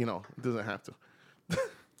 but, it doesn't have to.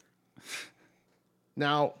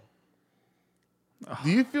 Now,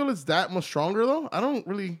 do you feel it's that much stronger, though? I don't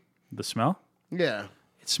really... The smell? Yeah.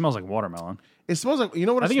 It smells like watermelon. It smells like... You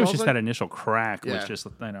know what I think it was smells just like? that initial crack, Yeah. which just,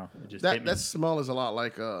 it just hit That me. that smell is a lot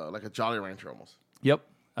like a Jolly Rancher almost. Yep.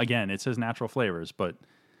 Again, it says natural flavors, but...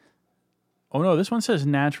 Oh, no, this one says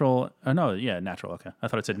natural... no, yeah, natural, okay. I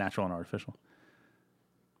thought it said natural and artificial.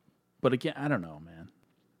 But again, I don't know, man.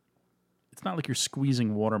 It's not like you're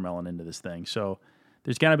squeezing watermelon into this thing, so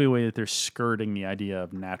there's got to be a way that they're skirting the idea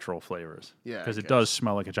of natural flavors. Yeah, Because I it guess. does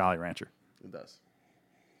smell like a Jolly Rancher. It does.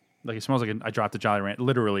 Like, it smells like I dropped a Jolly Rancher.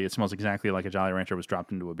 Literally, it smells exactly like a Jolly Rancher was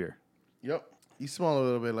dropped into a beer. Yep. You smell a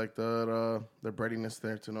little bit like the breadiness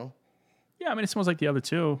there, to know. Yeah, I mean, it smells like the other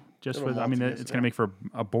two. Just Little with, I mean, maltiness, it's going to make for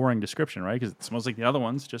a boring description, right? Because it smells like the other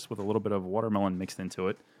ones, just with a little bit of watermelon mixed into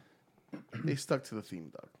it. They stuck to the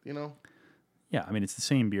theme, Doug. Yeah, I mean, it's the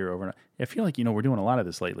same beer over and over. I feel like, we're doing a lot of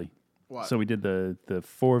this lately. What? So we did the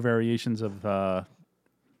 4 variations of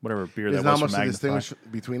whatever beer There's that not was much from to Magnify. distinguish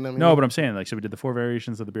between them. No, but I'm saying, like, so we did the 4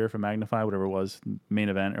 variations of the beer from Magnify, whatever it was, main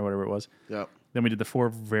event or whatever it was. Yep. Then we did the 4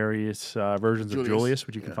 various versions of Julius,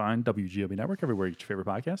 which you can Yeah. find, WGOB Network, everywhere you get your favorite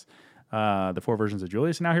podcast. The 4 versions of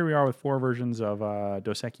Julius. And now here we are with 4 versions of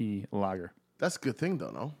Dos Equis Lager. That's a good thing,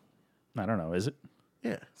 though, no? I don't know, is it?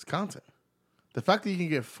 Yeah, it's content. The fact that you can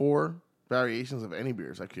get 4 variations of any beer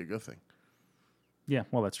is actually a good thing. Yeah,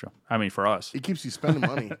 well, that's true. I mean, for us. It keeps you spending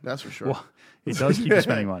money, that's for sure. Well, it does keep you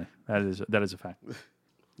spending money. That is a fact.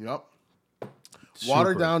 Yep.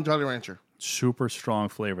 Watered Super. down Jolly Rancher. Super strong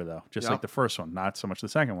flavor, though, just Yep. like the first one, not so much the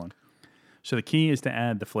second one. So the key is to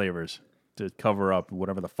add the flavors to cover up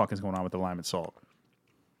whatever the fuck is going on with the lime and salt.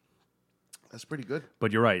 That's pretty good.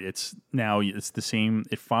 But you're right. It's the same.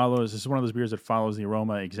 It follows. This is one of those beers that follows the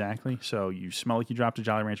aroma exactly. So you smell like you dropped a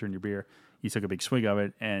Jolly Rancher in your beer. You took a big swig of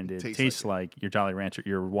it, and it tastes like your Jolly Rancher,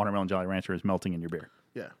 your watermelon Jolly Rancher is melting in your beer.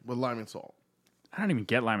 Yeah, with lime and salt. I don't even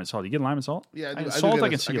get lime and salt. You get lime and salt? Yeah, I do. Salt get I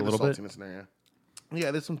can see a little bit. saltiness in there, yeah,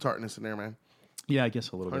 there's some tartness in there, man. Yeah, I guess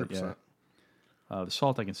a little 100%. bit. Yeah. The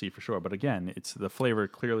salt I can see for sure, but again, it's the flavor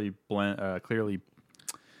clearly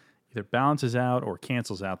either balances out or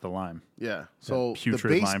cancels out the lime. Yeah. So the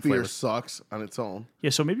putrid base lime beer flavor. sucks on its own.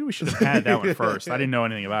 Yeah, so maybe we should have had that one first. I didn't know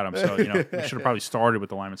anything about them, so we should have probably started with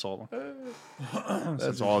the lime and salt one.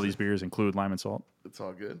 Since all these beers include lime and salt. It's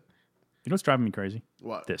all good. You know what's driving me crazy?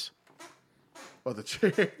 What? This. Oh, the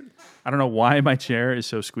chair. I don't know why my chair is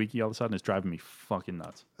so squeaky all of a sudden. It's driving me fucking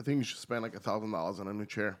nuts. I think you should spend like $1,000 on a new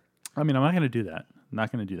chair. I mean, I'm not going to do that. I'm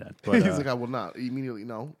not going to do that. But He's like, I will not. Immediately,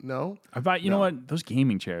 no. I buy, you know what? Those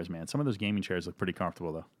gaming chairs, man. Some of those gaming chairs look pretty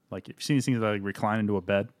comfortable, though. Like, if you see these things that like recline into a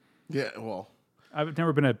bed. Yeah, well. I've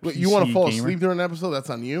never been a PC But you want to fall gamer. asleep during an episode? That's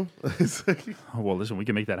on you. It's like- Oh, well, listen, we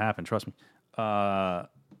can make that happen. Trust me.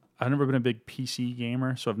 I've never been a big PC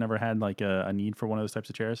gamer, so I've never had like a need for one of those types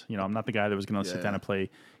of chairs. I'm not the guy that was going to sit down and play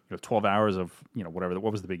 12 hours of whatever.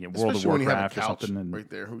 What was the big game? World of Especially when you have a Warcraft or couch something. And right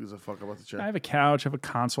there. Who gives a fuck about the chair? I have a couch. I have a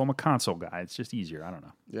console. I'm a console guy. It's just easier. I don't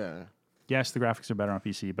know. Yeah. yes, the graphics are better on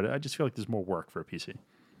PC, but I just feel like there's more work for a PC.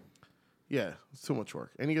 Yeah, it's too much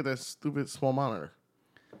work. And you get that stupid small monitor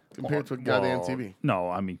compared to a goddamn TV. No,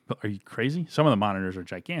 I mean, are you crazy? Some of the monitors are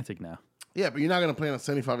gigantic now. Yeah, but you're not going to play on a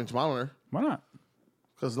 75-inch monitor. Why not?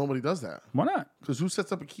 Because nobody does that. Why not? Because who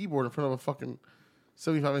sets up a keyboard in front of a fucking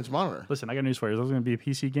 75-inch monitor? Listen, I got news for you. If I was going to be a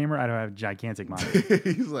PC gamer, I'd have a gigantic monitor.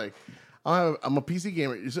 He's like, I'm a PC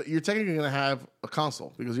gamer. You're technically going to have a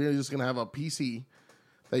console because you're just going to have a PC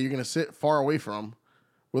that you're going to sit far away from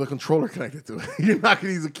with a controller connected to it. You're not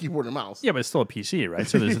going to use a keyboard and mouse. Yeah, but it's still a PC, right?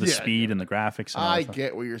 So there's the speed and the graphics. And I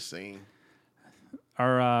get what you're saying.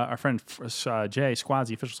 Our friend Jay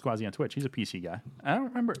Squazzy, official Squazzy on Twitch, he's a PC guy. I don't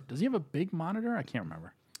remember. Does he have a big monitor? I can't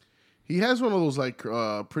remember. He has one of those like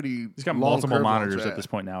pretty. He's got long multiple monitors ones, at this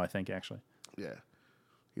point now, I think, actually. Yeah,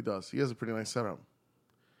 he does. He has a pretty nice setup.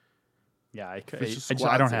 Yeah, I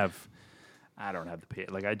don't have the pay.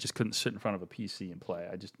 Like, I just couldn't sit in front of a PC and play.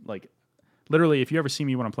 I just like, literally, if you ever see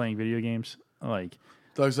me when I'm playing video games, like.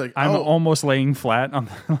 Doug's like, I'm almost laying flat on.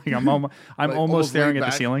 Like I'm almost staring at the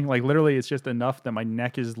back. ceiling. Like literally, it's just enough that my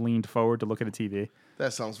neck is leaned forward to look at a TV.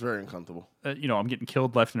 That sounds very uncomfortable. I'm getting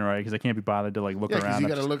killed left and right because I can't be bothered to like look around. You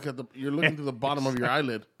got to look at you're looking to the bottom of your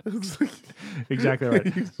eyelid. Exactly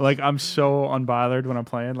right. Like I'm so unbothered when I'm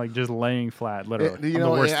playing, like just laying flat. Literally,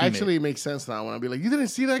 it actually makes sense now when I be like, "You didn't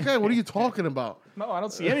see that guy? What are you talking about?" No, I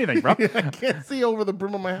don't see anything, bro. I can't see over the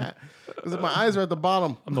brim of my hat because my eyes are at the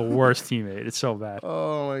bottom. I'm the worst teammate. It's so bad.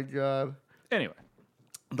 Oh my god. Anyway,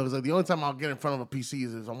 Doug's like, the only time I'll get in front of a PC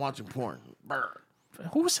is I'm watching porn. Brr.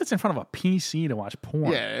 Who sits in front of a PC to watch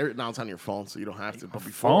porn? Yeah, now it's on your phone, so you don't have to. But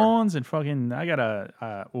before, phones and fucking, I gotta.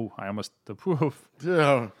 I almost the proof.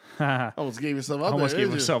 Yeah, almost gave yourself up. Almost gave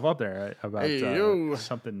myself up there about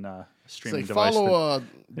something streaming device. Follow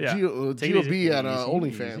GOB at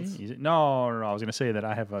OnlyFans. Easy. No, I was gonna say that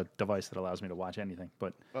I have a device that allows me to watch anything,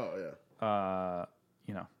 but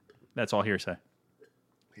that's all hearsay.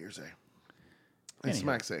 Hearsay. And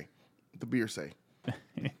smack say, the beer say,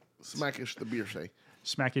 smackish the beer say.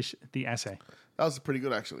 Smackish the essay. That was pretty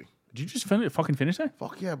good, actually. Did you just fucking finish that?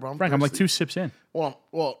 Fuck yeah, bro. Frank, I'm like 2 sips in. Well.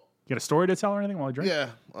 You got a story to tell or anything while I drink? Yeah.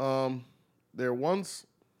 There once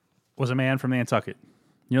was a man from Nantucket.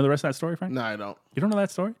 You know the rest of that story, Frank? No, I don't. You don't know that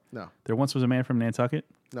story? No. There once was a man from Nantucket.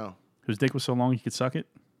 No. Whose dick was so long he could suck it.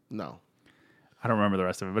 No. I don't remember the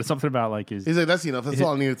rest of it, but it's something about like his. He's like, that's enough. That's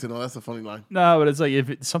all I needed to know. That's a funny line. No, but it's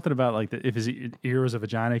like something about like if his ear was a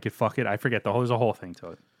vagina, he could fuck it. I forget there's a whole thing to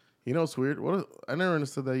it. You know, it's weird. I never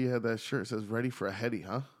understood that you had that shirt. It says "Ready for a Heady,"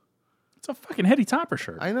 huh? It's a fucking Heady Topper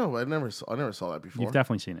shirt. I know. I never saw that before. You've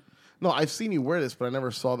definitely seen it. No, I've seen you wear this, but I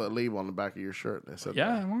never saw that label on the back of your shirt. That said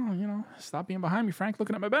yeah, well, stop being behind me, Frank.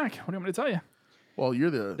 Looking at my back. What do you want me to tell you? Well,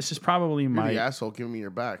 This is probably the asshole giving me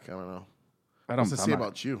your back. I don't know. What's to say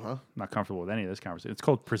about you, huh? I'm not comfortable with any of this conversation. It's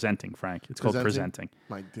called presenting, Frank. It's called presenting.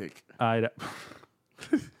 My dick.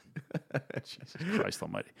 Jesus Christ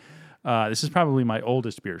Almighty. This is probably my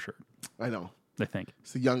oldest beer shirt. I know. I think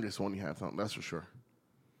it's the youngest one you have. That's for sure.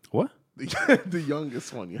 What? The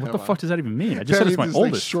youngest one you have. What the fuck does that even mean? I just said it's my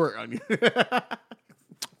oldest. Like short on you.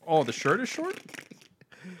 Oh, the shirt is short?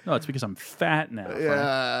 No, it's because I'm fat now.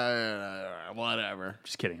 Yeah, whatever.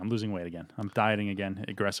 Just kidding. I'm losing weight again. I'm dieting again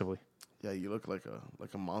aggressively. Yeah, you look like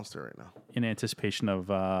a monster right now. In anticipation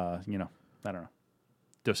of I don't know.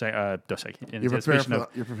 Dos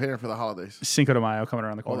Equis. You're preparing for the holidays. Cinco de Mayo coming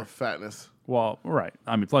around the corner. All the fatness. Well, right.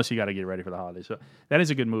 I mean, plus you got to get ready for the holidays. So that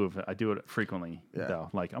is a good move. I do it frequently,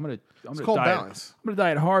 though. Like I'm gonna called diet, balance. I'm gonna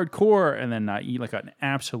diet hardcore and then eat like an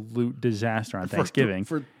absolute disaster on Thanksgiving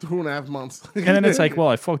for 2.5 months. And then it's like, well,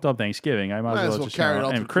 I fucked up Thanksgiving. I might as well just carry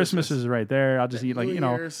it and Christmas is right there. I'll just eat like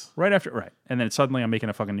right after and then suddenly I'm making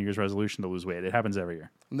a fucking New Year's resolution to lose weight. It happens every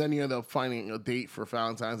year. And then you end up finding a date for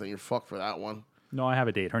Valentine's and you're fucked for that one. No, I have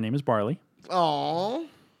a date. Her name is Barley. Aww.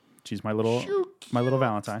 She's my little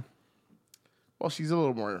Valentine. Well, she's a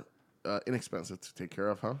little more inexpensive to take care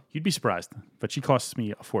of, huh? You'd be surprised, but she costs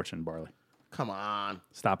me a fortune, Barley. Come on.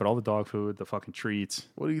 Stop it. All the dog food, the fucking treats.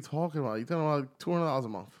 What are you talking about? You're talking about like $200 a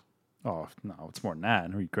month. Oh, no, it's more than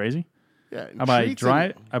that. Are you crazy? Yeah, I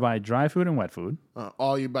buy dry food and wet food.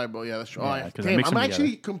 You buy both. Yeah, that's true. Yeah, I'm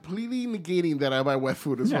actually completely negating that I buy wet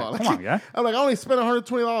food as well. Come on, yeah. I'm like, I only spent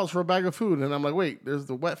 $120 for a bag of food, and I'm like, wait, there's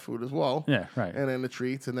the wet food as well. Yeah, right. And then the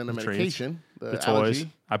treats, and then the medication, the toys.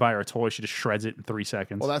 Allergy. I buy her a toy. She just shreds it in 3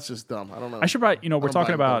 seconds. Well, that's just dumb. I don't know. I should buy. We're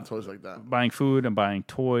talking about toys like that. Buying food and buying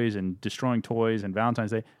toys and destroying toys and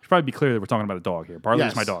Valentine's Day. It should probably be clear that we're talking about a dog here. Barley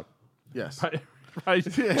is my dog. Yes. Right.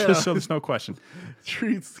 Just so there's no question.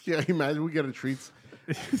 Treats. Yeah, imagine we get a treats.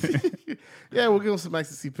 Yeah, we'll give him some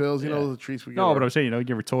ecstasy pills. You know the treats we get. No, but I'm saying,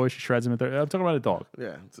 give her toys. She shreds them. I'm talking about a dog.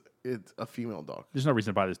 Yeah, it's a female dog. There's no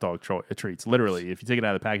reason to buy this dog treats. Literally, if you take it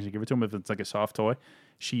out of the package and give it to him, if it's like a soft toy,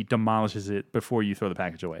 she demolishes it before you throw the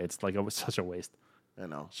package away. It's like such a waste. I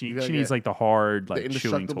know. She needs like the hard, like the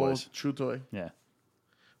chewing indestructible toys. chew toy. Yeah.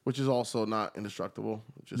 Which is also not indestructible.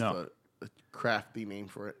 Just a crafty name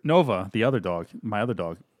for it. Nova, the other dog, my other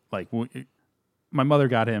dog, like my mother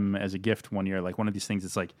got him as a gift one year, like one of these things.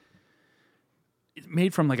 It's like it's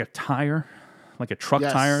made from like a tire, like a truck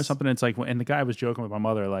tire or something. It's like, and the guy was joking with my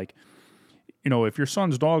mother, like, if your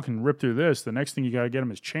son's dog can rip through this, the next thing you got to get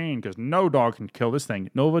him is chain because no dog can kill this thing.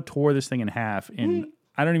 Nova tore this thing in half, and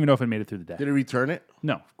I don't even know if it made it through the day. Did it return it?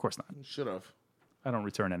 No, of course not. Should have. I don't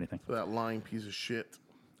return anything. For that lying piece of shit.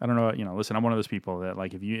 I don't know. Listen, I'm one of those people that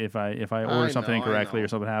like if I order something incorrectly or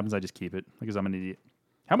something happens, I just keep it because I'm an idiot.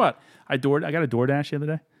 How about I got a DoorDash the other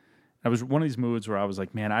day. I was one of these moods where I was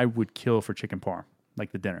like, man, I would kill for chicken parm,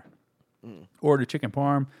 like the dinner. Order chicken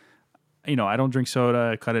parm. I don't drink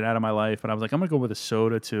soda. I cut it out of my life, but I was like, I'm gonna go with a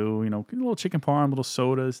soda too. A little chicken parm, little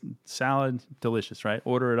soda, salad, delicious, right?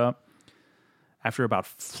 Order it up. After about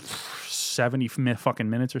 70 fucking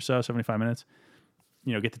minutes or so, 75 minutes,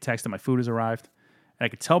 get the text that my food has arrived. And I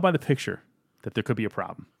could tell by the picture that there could be a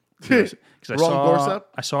problem. Because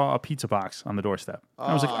I saw a pizza box on the doorstep.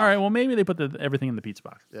 I was like, all right, well, maybe they put everything in the pizza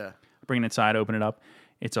box. Yeah. Bring it inside, open it up.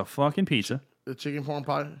 It's a fucking pizza. The chicken parm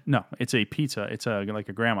pie? No, it's a pizza. It's like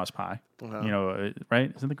a grandma's pie.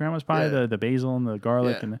 Right? Isn't the grandma's pie the basil and the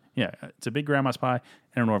garlic? It's a big grandma's pie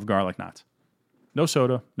and an order of garlic knots. No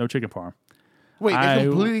soda, no chicken parm. Wait, they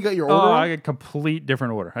completely got your order? Oh, I got a complete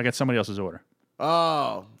different order. I got somebody else's order.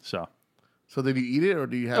 Oh. So did you eat it or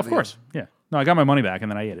do you have Of course, yeah. No, I got my money back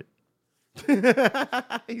and then I ate it.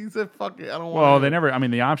 He said, fuck it, I don't want Well, they never,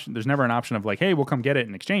 the option, there's never an option of like, hey, we'll come get it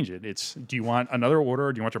and exchange it. It's, do you want another order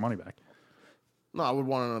or do you want your money back? No, I would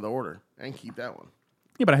want another order and keep that one.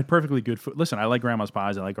 Yeah, but I had perfectly good food. Listen, I like grandma's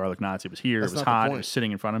pies. I like garlic knots. It was here. It was hot. It was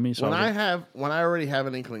sitting in front of me. So when I already have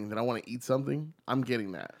an inkling that I want to eat something, I'm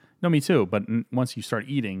getting that. No, me too. But once you start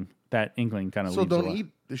eating, that inkling kind of leaves. So don't eat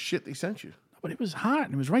the shit they sent you. But it was hot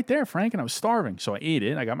and it was right there, Frank, and I was starving. So I ate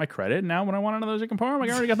it. I got my credit. And now when I want another chicken parm,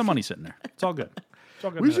 I already got the money sitting there. It's all good. It's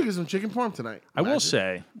all good. We should get some chicken parm tonight. I will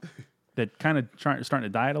say that kind of starting to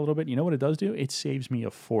diet a little bit. You know what it does do? It saves me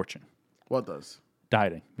a fortune. What does?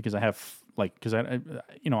 Dieting, because I have I'm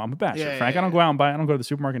a bachelor, Frank. I don't go out and buy. I don't go to the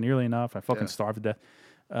supermarket nearly enough. I fucking starve to death.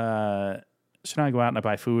 So now I go out and I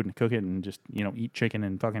buy food and cook it and just eat chicken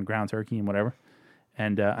and fucking ground turkey and whatever.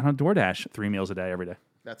 And I don't DoorDash 3 meals a day every day.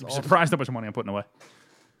 That's awesome. Surprised how much money I'm putting away.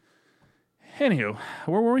 Anywho,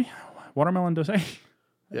 where were we? Watermelon dose.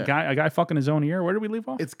 Yeah. A guy fucking his own ear. Where did we leave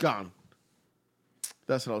off? It's gone.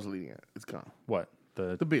 That's what I was leading at. It's gone. What?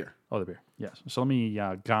 The beer. Oh, the beer. Yes. So let me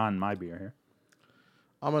gone my beer here.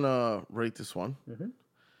 I'm going to rate this one. Mm-hmm.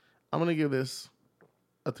 I'm going to give this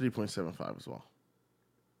a 3.75 as well.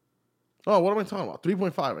 Oh, what am I talking about?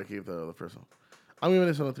 3.5 I gave the first one. I'm giving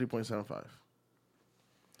this one a 3.75.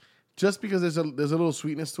 Just because there's a little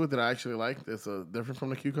sweetness to it that I actually like. That's different from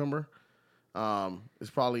the cucumber.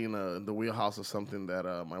 It's probably in the wheelhouse of something that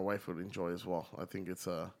my wife would enjoy as well. I think it's...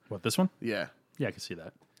 What, this one? Yeah. Yeah, I can see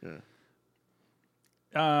that. Yeah.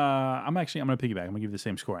 I'm going to piggyback. I'm going to give you the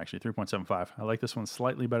same score, actually, 3.75. I like this one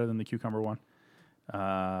slightly better than the cucumber one.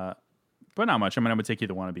 But not much. I'm going to take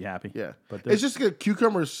either one and be happy. Yeah. But it's just good.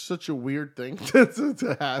 Cucumber is such a weird thing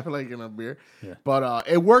to have like in a beer. Yeah. But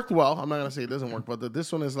it worked well. I'm not going to say it doesn't work, but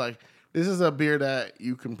this one is like, this is a beer that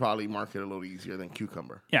you can probably market a little easier than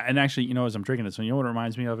cucumber. Yeah, and actually, as I'm drinking this one, you know what it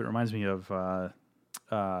reminds me of? It reminds me of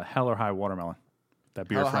Hell or High Watermelon. That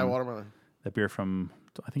beer High Watermelon. That beer from,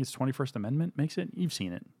 I think it's 21st Amendment makes it. You've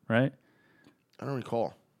seen it, right? I don't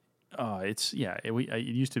recall. It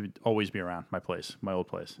used to always be around my place, my old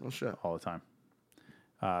place. Oh, shit. All the time.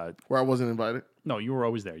 Where I wasn't invited? No, you were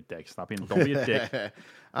always there, dick. Don't be a dick.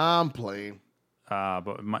 I'm playing.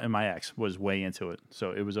 But my ex was way into it,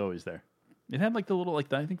 so it was always there. It had like the little,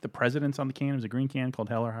 I think the president's on the can. It was a green can called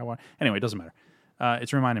Hell or High Water. Anyway, it doesn't matter.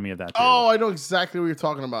 It's reminding me of that. Oh, I know exactly what you're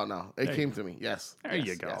talking about now. It came to me. Yes. There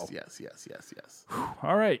you go. Yes.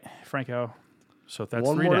 All right, Franco. So that's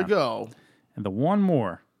one 3 more down. to go. And the one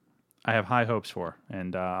more I have high hopes for,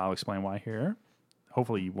 and I'll explain why here.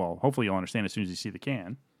 Hopefully you'll understand as soon as you see the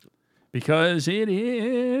can. Because it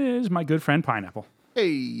is my good friend Pineapple. Hey,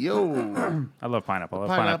 yo. I love Pineapple. I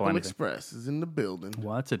love Pineapple Express is in the building.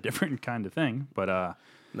 Well, that's a different kind of thing, but...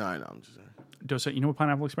 No, I know. I'm just saying. Dos, you know what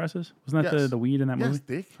Pineapple Express is? Wasn't that the weed in that movie? Yes,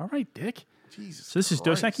 Dick. All right, Dick. Jesus So this is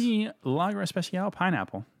Christ. Dos Equis Lager Especial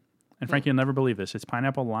Pineapple. And Frank, you'll never believe this. It's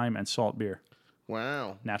pineapple, lime, and salt beer.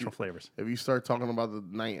 Wow. Natural flavors. If you start talking about the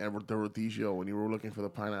night at the Rodizio when you were looking for the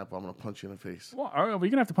pineapple, I'm going to punch you in the face. Well, you're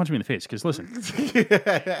going to have to punch me in the face because, listen,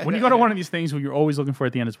 when you go to one of these things, what you're always looking for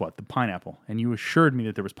at the end is what? The pineapple. And you assured me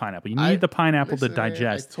that there was pineapple. You need the pineapple to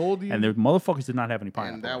digest. I told you. And the motherfuckers did not have any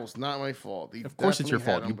pineapple. And that was not my fault. Of course it's your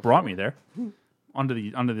fault. You brought me there under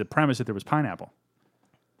the premise that there was pineapple.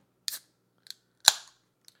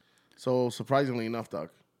 So, surprisingly enough, Doug.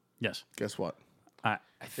 Yes. Guess what? I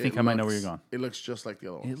think I might know where you're going. It looks just like the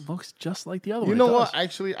other one. It looks just like the other one. You know what?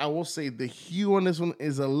 Actually, I will say the hue on this one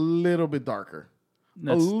is a little bit darker.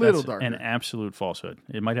 That's darker. An absolute falsehood.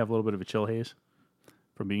 It might have a little bit of a chill haze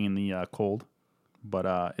from being in the cold,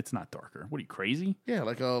 but it's not darker. What are you, crazy? Yeah,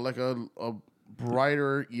 like a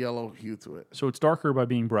brighter yellow hue to it. So it's darker by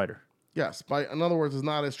being brighter. Yes. In other words, it's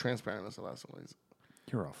not as transparent as the last one.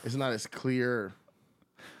 You're off. It's not as clear.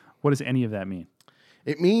 What does any of that mean?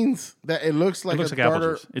 It means that it looks like apple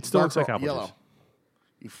juice. It still looks like apple yellow. juice.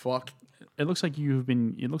 You fuck. It looks like you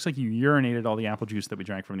urinated all the apple juice that we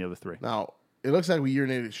drank from the other three. Now, it looks like we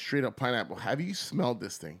urinated straight up pineapple. Have you smelled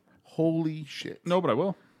this thing? Holy shit. No, but I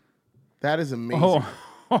will. That is amazing.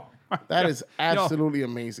 That is absolutely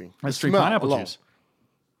amazing. That's straight pineapple juice.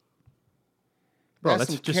 Bro,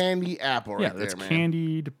 that's some candy apple right there, man. Yeah,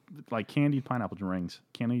 that's candied pineapple rings.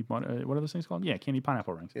 What are those things called? Yeah, candied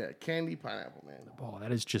pineapple rings. Yeah, candied pineapple, man. Oh,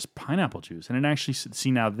 that is just pineapple juice. And it actually,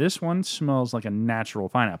 see, now this one smells like a natural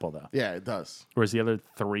pineapple, though. Yeah, it does. Whereas the other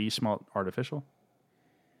three smell artificial.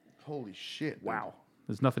 Holy shit. Dude. Wow.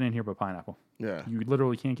 There's nothing in here but pineapple. Yeah. You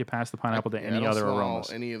literally can't get past the pineapple to any other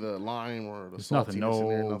aromas. Any of the lime or the saltiness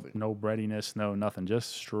nothing. in there, nothing. No breadiness, no nothing.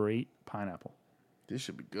 Just straight pineapple. This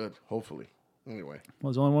should be good, hopefully. Anyway.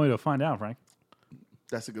 Well, there's only one way to find out, Frank.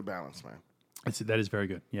 That's a good balance, man. That is very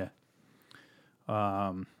good, yeah.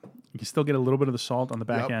 You can still get a little bit of the salt on the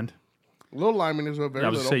back end. A little lime in this one, very I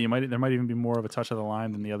was little. going to say, there might even be more of a touch of the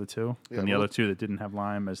lime than the other two. Other two that didn't have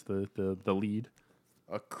lime as the lead.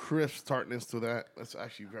 A crisp tartness to that. That's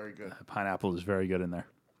actually very good. Pineapple is very good in there.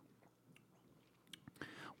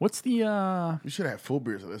 What's the... We should have full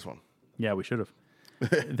beers of this one. Yeah, we should have.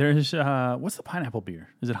 There's... what's the pineapple beer?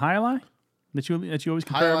 Is it Jai Alai? That you always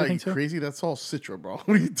compare everything to? Crazy? That's all Citra, bro.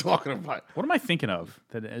 What are you talking about? What am I thinking of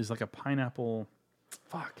that is like a pineapple...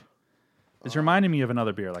 Fuck. It's reminding me of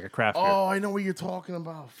another beer, like a craft beer. Oh, I know what you're talking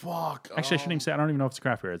about. Fuck. Actually, I shouldn't even say... I don't even know if it's a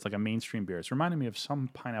craft beer. It's like a mainstream beer. It's reminding me of some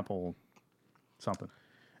pineapple something.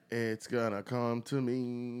 It's gonna come to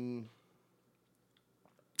me.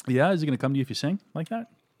 Yeah? Is it going to come to you if you sing like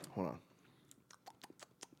that? Hold on.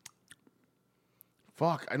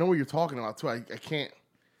 Fuck. I know what you're talking about, too. I can't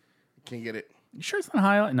get it. You sure it's not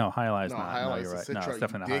Jai Alai? No, Jai Alai is No, not. Jai No, Alai you're is right. the No, Citra, it's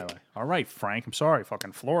definitely you not Jai dick. Alai. All right, Frank. I'm sorry.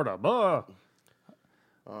 Fucking Florida. Blah.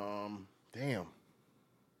 Damn.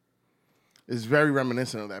 It's very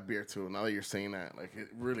reminiscent of that beer, too, now that you're saying that. Like, it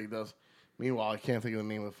really does. Meanwhile, I can't think of the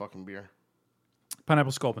name of the fucking beer.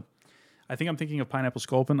 Pineapple Sculpin. I think I'm thinking of Pineapple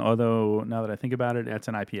Sculpin, although now that I think about it, it's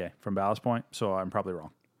an IPA from Ballast Point, so I'm probably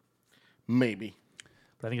wrong. Maybe.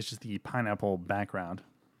 But I think it's just the pineapple background.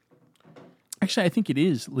 Actually, I think it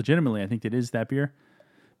is. Legitimately, I think it is that beer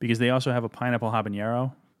because they also have a pineapple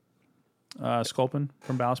habanero Sculpin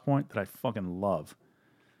from Ballast Point that I fucking love.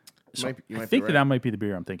 So I think that might be the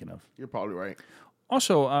beer I'm thinking of. You're probably right.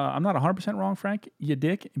 Also, I'm not 100% wrong, Frank, you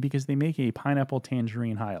dick, because they make a pineapple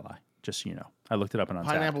tangerine Jai Alai, just so you know. I looked it up on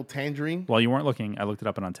Untapped. Pineapple tangerine? While you weren't looking, I looked it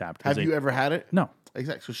up on Untapped. Have you ever had it? No.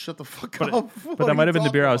 Exactly. So shut the fuck up. But that might have been the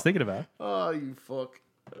beer I was thinking about. Oh, you fuck.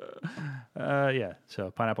 Yeah, so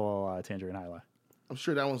pineapple tangerine Jai Alai. I'm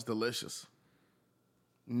sure that one's delicious.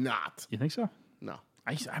 Not. You think so? No.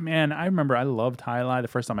 I remember I loved Jai Alai the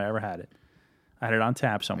first time I ever had it. I had it on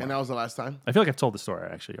tap somewhere. And that was the last time? I feel like I've told the story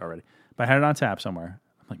actually already. But I had it on tap somewhere.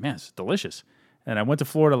 I'm like, man, it's delicious. And I went to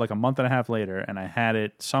Florida like a month and a half later, and I had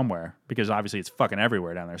it somewhere because obviously it's fucking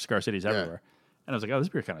everywhere down there. Cigar City's everywhere. And I was like, oh, this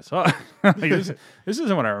beer kind of sucks. Like, this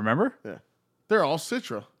isn't what I remember. Yeah. They're all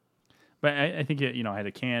Citra. But I think I had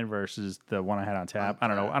a can versus the one I had on tap. I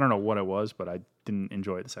don't know what it was, but I didn't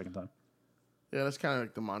enjoy it the second time. Yeah, that's kind of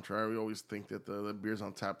like the mantra. We always think that the beers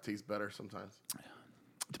on tap taste better sometimes.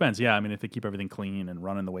 It depends. Yeah, I mean, if they keep everything clean and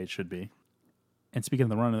running the way it should be. And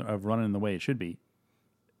speaking of running the way it should be,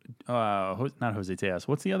 not Jose Tejas.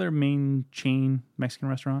 What's the other main chain Mexican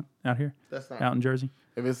restaurant out here? That's not out in Jersey.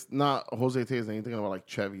 If it's not Jose Tejas, then you're thinking about like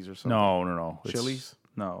Chevy's or something. No. Chili's?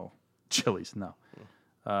 No. Chili's, no.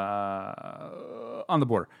 On the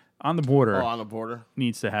border. On the border. Oh, on the border.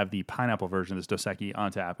 Needs to have the pineapple version of this Dos Equis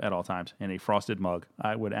on tap at all times in a frosted mug.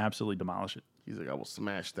 I would absolutely demolish it. He's like, I will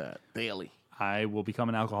smash that daily. I will become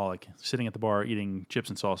an alcoholic, sitting at the bar eating chips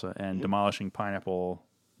and salsa and demolishing pineapple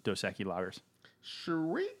Dos Equis lagers.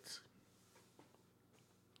 Sweet.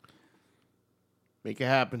 Make it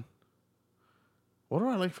happen. What do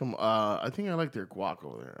I like from? I think I like their guac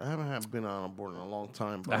over there. I haven't been on a board in a long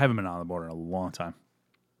time. But I haven't been on the border in a long time.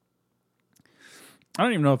 I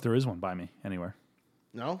don't even know if there is one by me anywhere.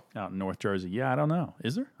 No? Out in North Jersey. Yeah, I don't know.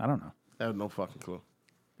 Is there? I don't know. I have no fucking clue.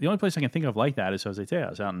 The only place I can think of like that is Jose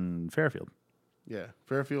Teos out in Fairfield. Yeah,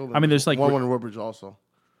 Fairfield. I mean, there's like one in Woodbridge also.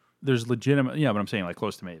 There's legitimate, yeah, but I'm saying like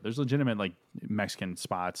close to me. There's legitimate like Mexican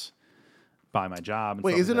spots by my job. And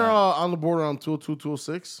Wait, stuff isn't like there that. on the border on 202,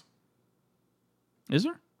 206? Is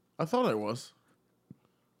there? I thought I was.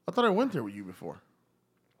 I thought I went there with you before.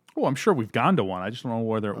 Oh, I'm sure we've gone to one. I just don't know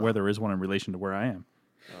where there is one in relation to where I am.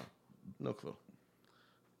 No clue.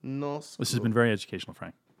 No. This has been very educational,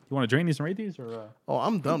 Frank. You want to drain these and rate these, or? Oh,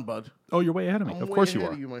 I'm done, bud. Oh, you're way ahead of me. I'm Of way course you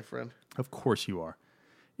ahead are. of you, my friend. Of course you are.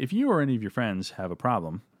 If you or any of your friends have a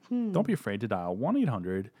problem, don't be afraid to dial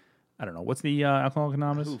 1-800. I don't know. What's the Alcoholics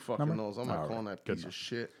Anonymous Who fucking number? knows? I'm not All calling right. that Good piece of enough.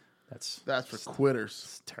 shit. That's That's for quitters.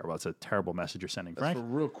 it's terrible. It's a terrible message you're sending, That's Frank. for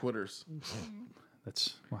real quitters.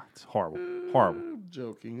 It's horrible. Horrible. I'm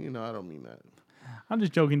joking. You know, I don't mean that. I'm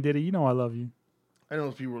just joking, Diddy. You know I love you. I know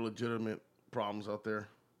there's people with legitimate problems out there.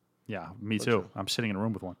 Yeah, me too. I'm sitting in a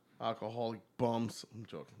room with one. Alcoholic bums. I'm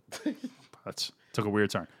joking. That's took a weird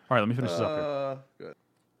turn. All right, let me finish this up here. Good.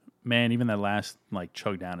 Man, even that last like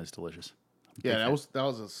chug down is delicious. Yeah, that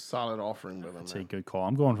was a solid offering by them. It's a good call.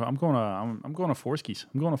 I'm going to Forskies.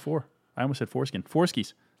 I'm going to 4. I almost said foreskin.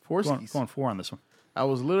 Forskies. Forskies. Going 4 on this one. I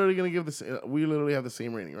was literally gonna give this. We literally have the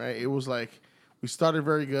same rating, right? It was like we started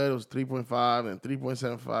very good. It was 3.5 and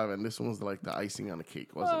 3.75, and this one was like the icing on the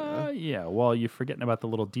cake, wasn't it? Huh? Yeah. Well, you're forgetting about the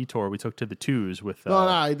little detour we took to the 2s with. No,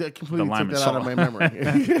 I completely lime took and that out of salt. my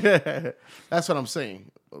memory. That's what I'm saying.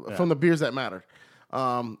 From the beers that mattered.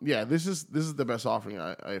 Yeah, this is the best offering.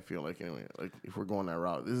 I feel like anyway. Like if we're going that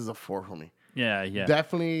route, this is a 4 for me. Yeah.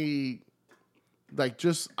 Definitely. Like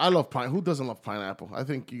I love pine. Who doesn't love pineapple? I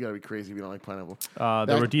think you gotta be crazy if you don't like pineapple.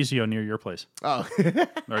 The Rodizio near your place Oh,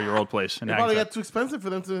 or your old place. In it probably Hackensack. got too expensive for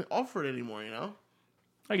them to offer it anymore. You know.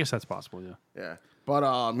 I guess that's possible. Yeah. Yeah,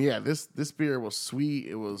 but yeah, this beer was sweet.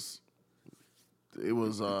 It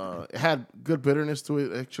had good bitterness to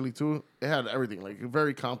it actually too. It had everything, like a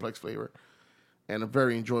very complex flavor and a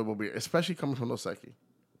very enjoyable beer, especially coming from Dos Equis.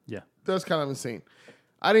 Yeah. That's kind of insane.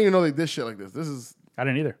 I didn't even know they did shit like this. I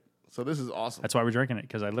didn't either. So this is awesome. That's why we're drinking it,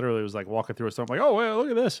 because I literally was like walking through a store. I'm like, oh, wait, look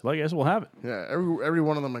at this. Like, I guess we'll have it. Yeah, every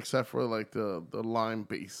one of them except for like the lime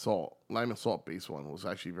and salt based one was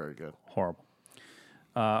actually very good. Horrible.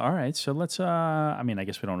 All right, so let's. I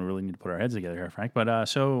guess we don't really need to put our heads together here, Frank. But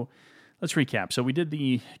so let's recap. So we did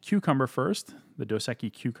the cucumber first, the Dos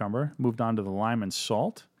Equis cucumber. Moved on to the lime and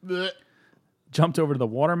salt. Blech. Jumped over to the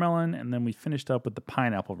watermelon, and then we finished up with the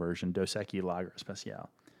pineapple version, Dos Equis Lager Especial.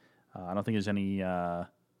 I don't think there's any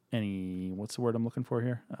what's the word I'm looking for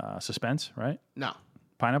here? Suspense, right? No,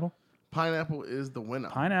 Pineapple. pineapple is the winner.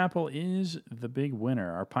 Pineapple is the big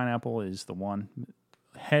winner. Our pineapple is the one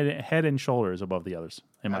head and shoulders above the others,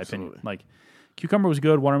 in my opinion. Absolutely. Like cucumber was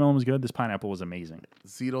good, watermelon was good. This pineapple was amazing.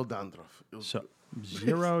 Zero dandruff. It was So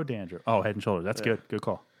 0 dandruff. Oh, head and shoulders. That's good. Good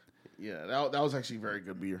call. Yeah, that was actually very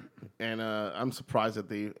good beer, and I'm surprised that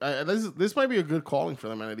they. This might be a good calling for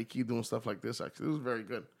them, and they keep doing stuff like this. Actually, this was very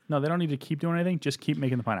good. No, they don't need to keep doing anything. Just keep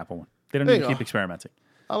making the pineapple one. They don't There need to you keep go. experimenting.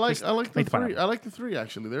 I like the make the three. pineapple. I like the 3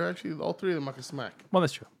 actually. They're actually all 3 of them I can smack. Well,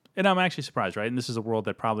 that's true. And I'm actually surprised, right? And this is a world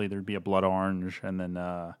that probably there'd be a blood orange, and then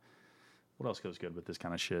what else goes good with this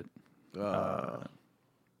kind of shit?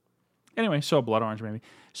 Anyway, so blood orange maybe.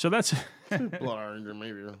 So that's Blood orange or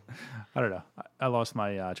maybe. I don't know. I lost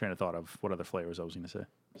my train of thought of what other flavors I was going to say.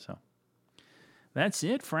 So that's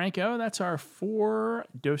it, Franco. That's our 4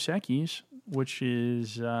 Dos Equis, which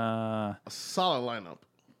is A solid lineup.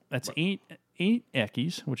 that's 8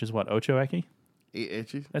 Equis, which is what, Ocho Equis? 8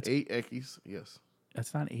 Equis. That's- 8 Equis. Yes.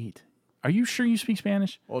 That's not 8. Are you sure you speak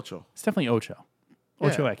Spanish? Ocho. It's definitely Ocho.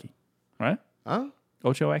 Ocho Yeah. Equis, right? Huh?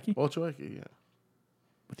 Ocho Equis Ocho Equis. Yeah.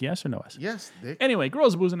 with the S or no S? Yes, Dick. Anyway,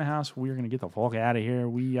 Girls Booze in the House. We're gonna get the fuck out of here.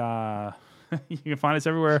 We you can find us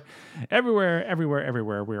everywhere.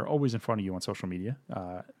 We're always in front of you on social media.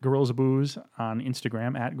 Gorillas of Booze on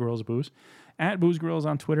Instagram at Gorillas of Booze, at Booze Gorillas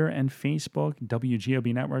on Twitter and Facebook.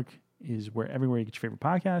 WGOB Network is everywhere you get your favorite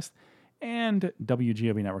podcast, and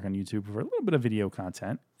WGOB Network on YouTube for a little bit of video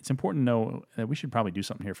content. It's important to know that we should probably do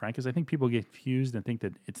something here, Frank, because I think people get confused and think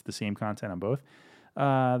that it's the same content on both.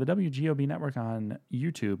 The WGOB Network on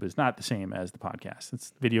YouTube is not the same as the podcast.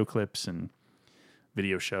 It's video clips and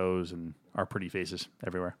video shows and our pretty faces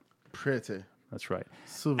everywhere. Pretty. That's right.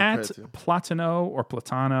 Super At pretty. Platano or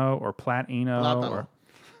Platano or Platino Platano.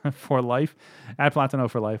 or for life. At Platano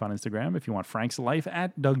for life on Instagram. If you want Frank's life,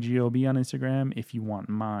 at DougGOB on Instagram. If you want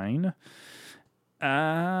mine,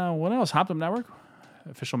 What else? Hopped Up Network.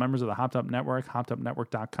 Official members of the Hopped Up Network.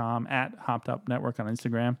 HoppedUpNetwork.com. At Hopped Up Network on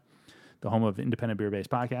Instagram. The home of independent beer-based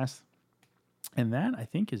podcasts. And that, I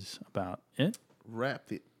think, is about it.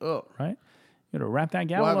 Wrap it up. Right? You got to wrap that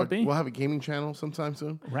gavel up, B. We'll have a gaming channel sometime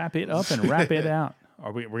soon. Wrap it up and wrap it out.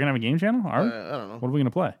 We're going to have a game channel? Are we? I don't know. What are we going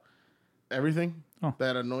to play? Everything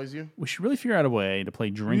that annoys you. We should really figure out a way to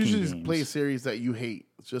play drinking games. Just play a series that you hate.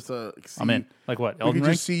 It's just I'm in. Like what? Elden Ring? We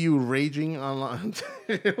could just see you raging online.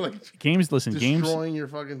 Like games, destroying your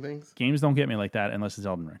fucking things. Games don't get me like that unless it's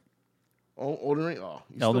Elden Ring. Oh, Elden Ring? Oh,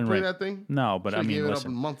 you Elden still play Ring. that thing? No, but I mean,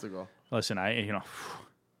 listen. Up months ago. Listen,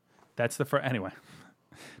 that's the first. Anyway,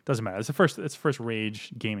 doesn't matter. It's the first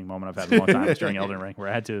rage gaming moment I've had in a long time. Was during Elden Ring, where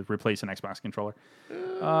I had to replace an Xbox controller.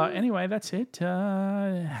 Anyway, that's it.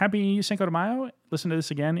 Happy Cinco de Mayo. Listen to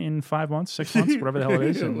this again in 5 months, 6 months, whatever the hell it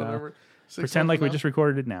is, and pretend like we just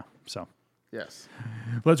recorded it now. So, yes.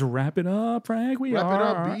 Let's wrap it up, Frank. We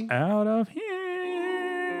are out of here.